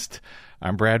BradCast.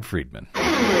 I'm Brad Friedman.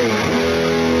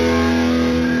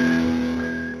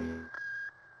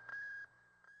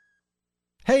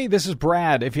 Hey, this is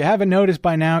Brad. If you haven't noticed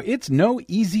by now, it's no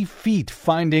easy feat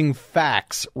finding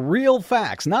facts, real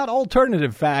facts, not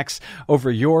alternative facts,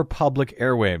 over your public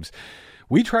airwaves.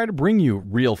 We try to bring you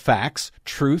real facts,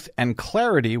 truth, and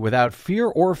clarity without fear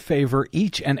or favor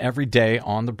each and every day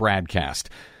on the BradCast.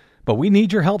 But we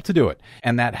need your help to do it,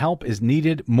 and that help is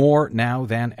needed more now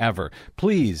than ever.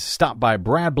 Please stop by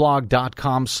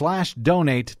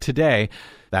bradblog.com/donate today.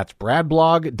 That's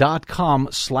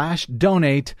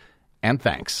bradblog.com/donate, and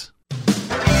thanks.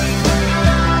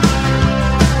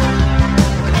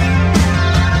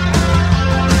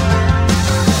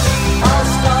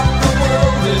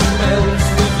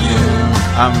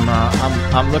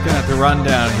 I'm looking at the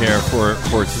rundown here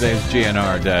for today's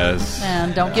GNR, Des.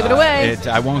 And don't give it away.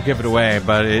 I won't give it away,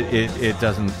 but it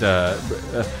doesn't.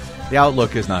 The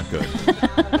outlook is not good.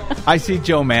 I see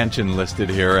Joe Manchin listed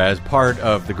here as part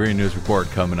of the Green News Report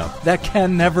coming up. That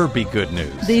can never be good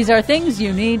news. These are things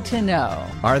you need to know.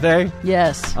 Are they?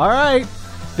 Yes. All right.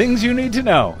 Things you need to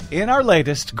know in our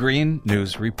latest Green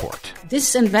News Report.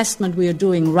 This investment we are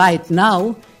doing right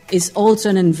now is also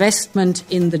an investment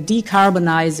in the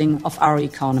decarbonizing of our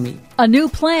economy. A new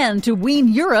plan to wean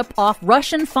Europe off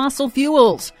Russian fossil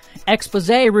fuels.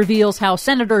 Exposé reveals how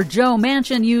Senator Joe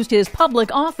Manchin used his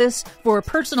public office for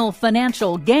personal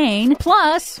financial gain.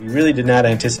 Plus, we really did not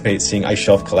anticipate seeing ice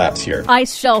shelf collapse here.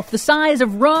 Ice shelf the size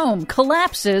of Rome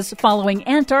collapses following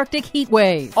Antarctic heat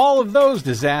wave. All of those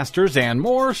disasters and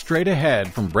more straight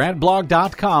ahead from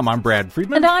BradBlog.com. I'm Brad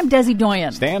Friedman. And I'm Desi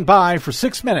Doyen. Stand by for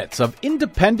 6 minutes of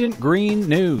independent green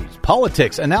news,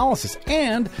 politics, analysis,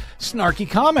 and snarky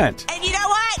comment. And you know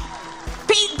what?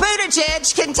 Pete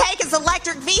Buttigieg can take his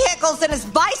electric vehicles and his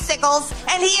bicycles,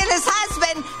 and he and his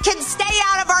husband can stay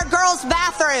out of our girls'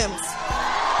 bathrooms.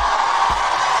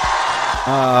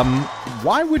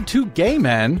 Why would two gay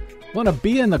men want to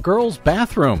be in the girls'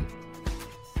 bathroom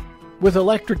with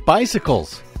electric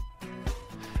bicycles?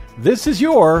 This is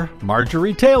your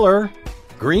Marjorie Taylor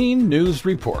Green News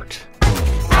Report.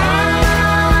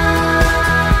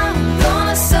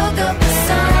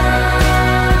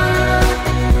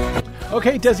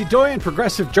 Okay, Desi Doyen,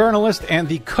 progressive journalist and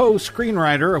the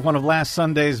co-screenwriter of one of last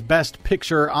Sunday's Best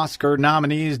Picture Oscar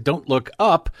nominees, Don't Look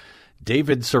Up,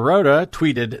 David Sirota,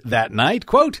 tweeted that night,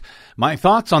 quote, "My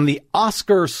thoughts on the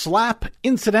Oscar slap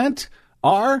incident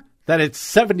are that it's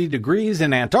 70 degrees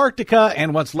in Antarctica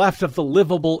and what's left of the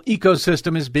livable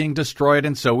ecosystem is being destroyed,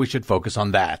 and so we should focus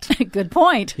on that." Good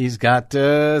point. He's got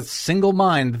a single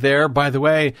mind there. By the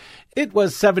way, it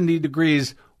was 70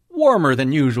 degrees warmer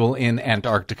than usual in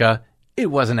Antarctica. It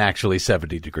wasn't actually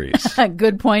 70 degrees.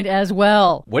 Good point as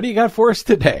well. What do you got for us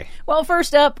today? Well,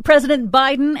 first up, President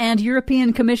Biden and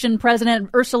European Commission President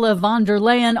Ursula von der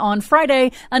Leyen on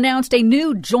Friday announced a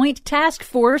new joint task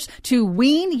force to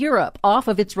wean Europe off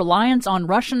of its reliance on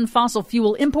Russian fossil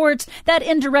fuel imports that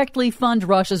indirectly fund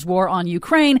Russia's war on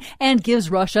Ukraine and gives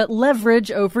Russia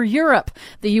leverage over Europe.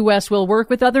 The U.S. will work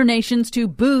with other nations to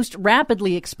boost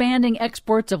rapidly expanding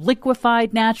exports of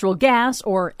liquefied natural gas,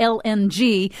 or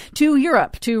LNG, to Europe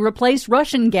to replace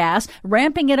Russian gas,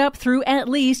 ramping it up through at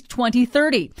least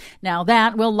 2030. Now,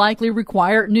 that will likely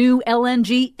require new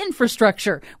LNG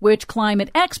infrastructure, which climate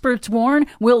experts warn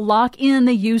will lock in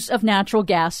the use of natural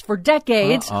gas for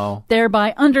decades,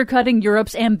 thereby undercutting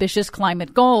Europe's ambitious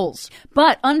climate goals.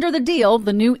 But under the deal,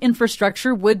 the new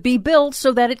infrastructure would be built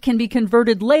so that it can be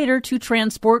converted later to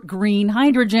transport green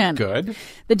hydrogen. Good.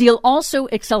 The deal also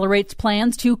accelerates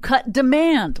plans to cut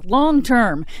demand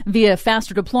long-term via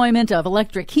faster deployment of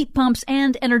electric heat pumps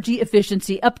and energy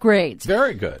efficiency upgrades.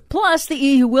 Very good. Plus, the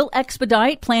EU will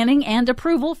expedite planning and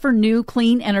approval for new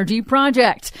clean energy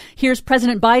projects. Here's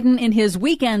President Biden in his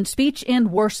weekend speech in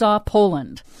Warsaw,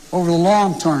 Poland. Over the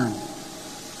long term,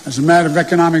 as a matter of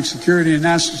economic security and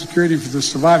national security for the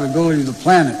survivability of the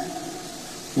planet,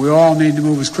 we all need to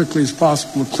move as quickly as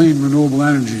possible to clean, renewable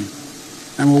energy.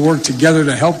 And we'll work together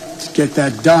to help get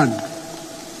that done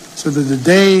so that the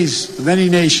days of any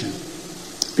nation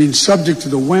being subject to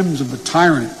the whims of a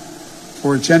tyrant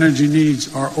for its energy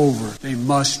needs are over. They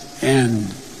must end.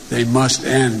 They must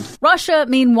end. Russia,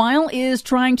 meanwhile, is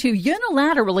trying to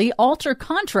unilaterally alter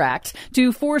contracts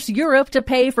to force Europe to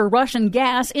pay for Russian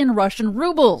gas in Russian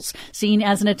rubles, seen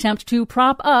as an attempt to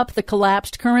prop up the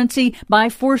collapsed currency by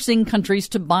forcing countries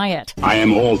to buy it. I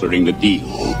am altering the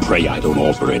deal. Pray I don't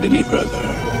alter it any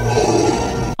further.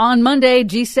 On Monday,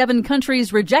 G7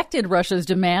 countries rejected Russia's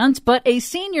demands, but a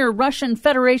senior Russian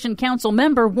Federation Council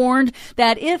member warned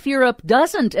that if Europe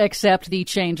doesn't accept the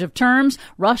change of terms,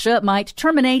 Russia might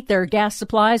terminate their gas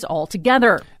supplies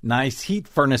altogether. Nice heat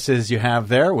furnaces you have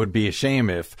there. Would be a shame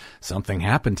if something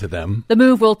happened to them. The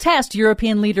move will test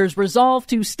European leaders' resolve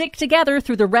to stick together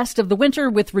through the rest of the winter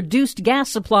with reduced gas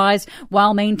supplies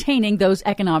while maintaining those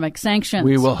economic sanctions.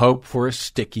 We will hope for a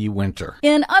sticky winter.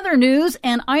 In other news,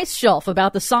 an ice shelf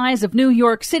about the size of New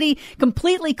York City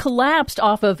completely collapsed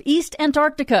off of East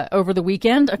Antarctica over the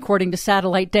weekend, according to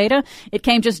satellite data. It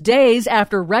came just days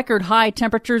after record high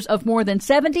temperatures of more than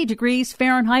 70 degrees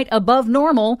Fahrenheit above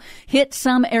normal hit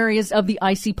some areas of the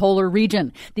icy polar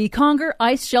region. The Conger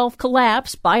ice shelf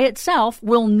collapse by itself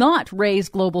will not raise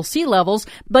global sea levels,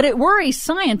 but it worries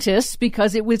scientists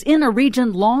because it was in a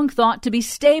region long thought to be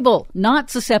stable, not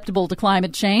susceptible to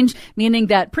climate change, meaning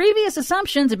that previous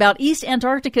assumptions about East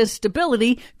Antarctica's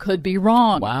stability could be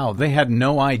wrong. Wow, they had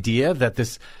no idea that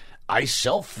this ice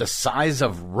shelf the size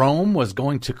of Rome was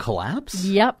going to collapse?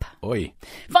 Yep. Oy.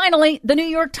 Finally, the New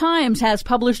York Times has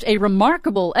published a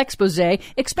remarkable expose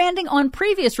expanding on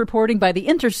previous reporting by The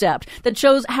Intercept that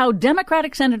shows how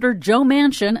Democratic Senator Joe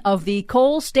Manchin of the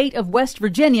coal state of West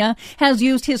Virginia has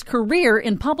used his career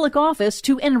in public office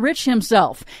to enrich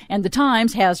himself. And the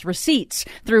Times has receipts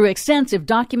through extensive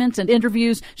documents and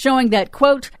interviews showing that,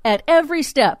 quote, at every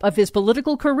step of his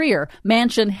political career,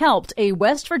 Manchin helped a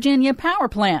West Virginia power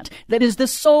plant that is the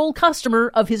sole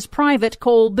customer of his private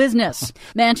coal business.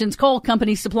 Manchin's coal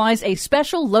company supplies a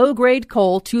special low-grade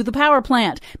coal to the power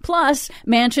plant. Plus,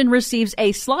 Manchin receives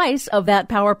a slice of that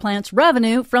power plant's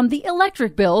revenue from the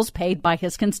electric bills paid by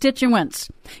his constituents.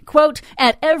 Quote,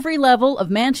 at every level of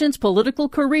Manchin's political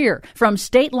career, from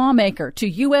state lawmaker to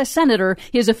U.S. senator,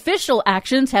 his official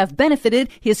actions have benefited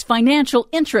his financial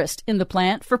interest in the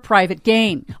plant for private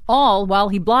gain, all while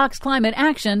he blocks climate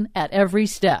action at every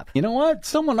step. You know what?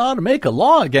 Someone ought to make a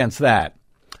law against that.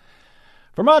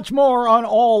 For much more on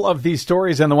all of these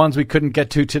stories and the ones we couldn't get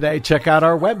to today, check out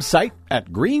our website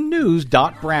at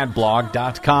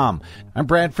greennews.bradblog.com. I'm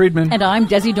Brad Friedman. And I'm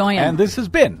Desi Doyen. And this has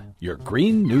been your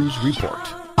Green News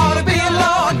Report. Ought to be a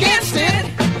law against it.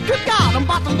 Good God, I'm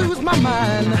about to lose my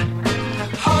mind.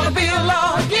 Ought to be a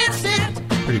law against it.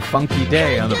 Pretty funky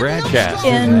day on the BradCast.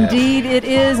 Indeed it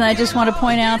is. And I just want to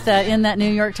point out that in that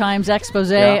New York Times expose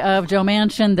of Joe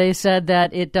Manchin, they said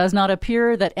that it does not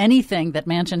appear that anything that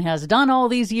Manchin has done all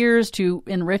these years to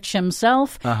enrich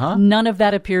himself, none of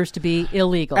that appears to be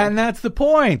illegal. And that's the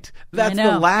point. That's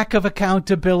the lack of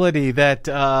accountability that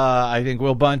I think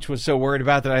Will Bunch was so worried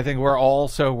about, that I think we're all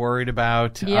so worried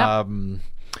about. Yep.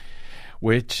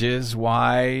 Which is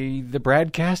why the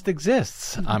BradCast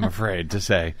exists, I'm afraid to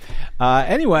say.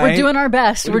 Anyway, we're doing our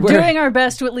best. We're doing our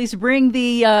best to at least bring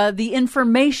the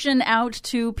information out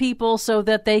to people so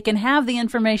that they can have the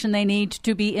information they need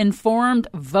to be informed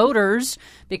voters,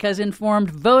 because informed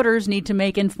voters need to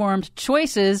make informed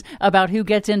choices about who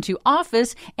gets into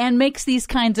office and makes these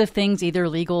kinds of things either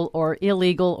legal or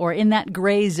illegal or in that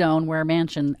gray zone where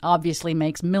Manchin obviously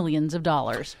makes millions of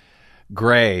dollars.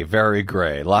 Gray, very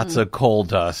gray. Lots of coal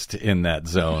dust in that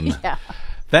zone. Yeah.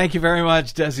 Thank you very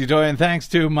much, Desi Doyen. Thanks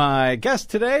to my guest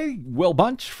today, Will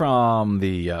Bunch from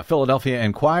the Philadelphia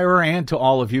Inquirer, and to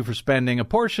all of you for spending a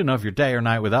portion of your day or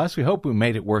night with us. We hope we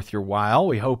made it worth your while.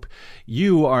 We hope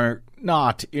you are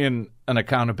not in an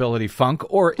accountability funk,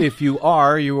 or if you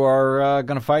are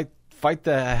going to fight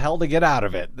the hell to get out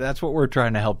of it. That's what we're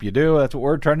trying to help you do. That's what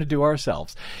we're trying to do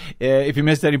ourselves. If you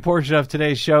missed any portion of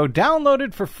today's show, download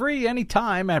it for free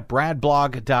anytime at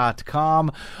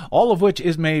bradblog.com, all of which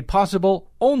is made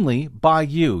possible only by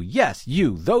you. Yes,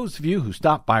 you, those of you who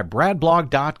stop by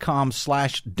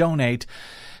bradblog.com/donate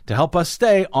to help us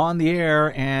stay on the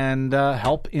air and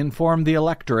help inform the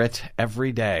electorate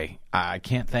every day. I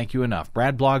can't thank you enough.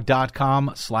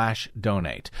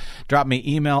 bradblog.com/donate. Drop me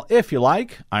email if you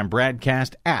like. I'm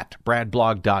BradCast at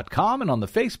bradblog.com. And on the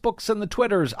Facebooks and the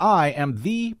Twitters, I am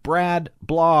the Brad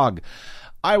Blog.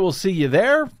 I will see you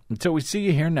there. Until we see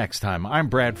you here next time, I'm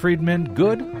Brad Friedman.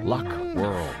 Good luck,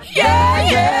 world.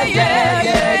 Yeah, yeah, yeah,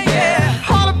 yeah, yeah.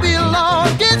 Ought to be a law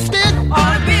against it.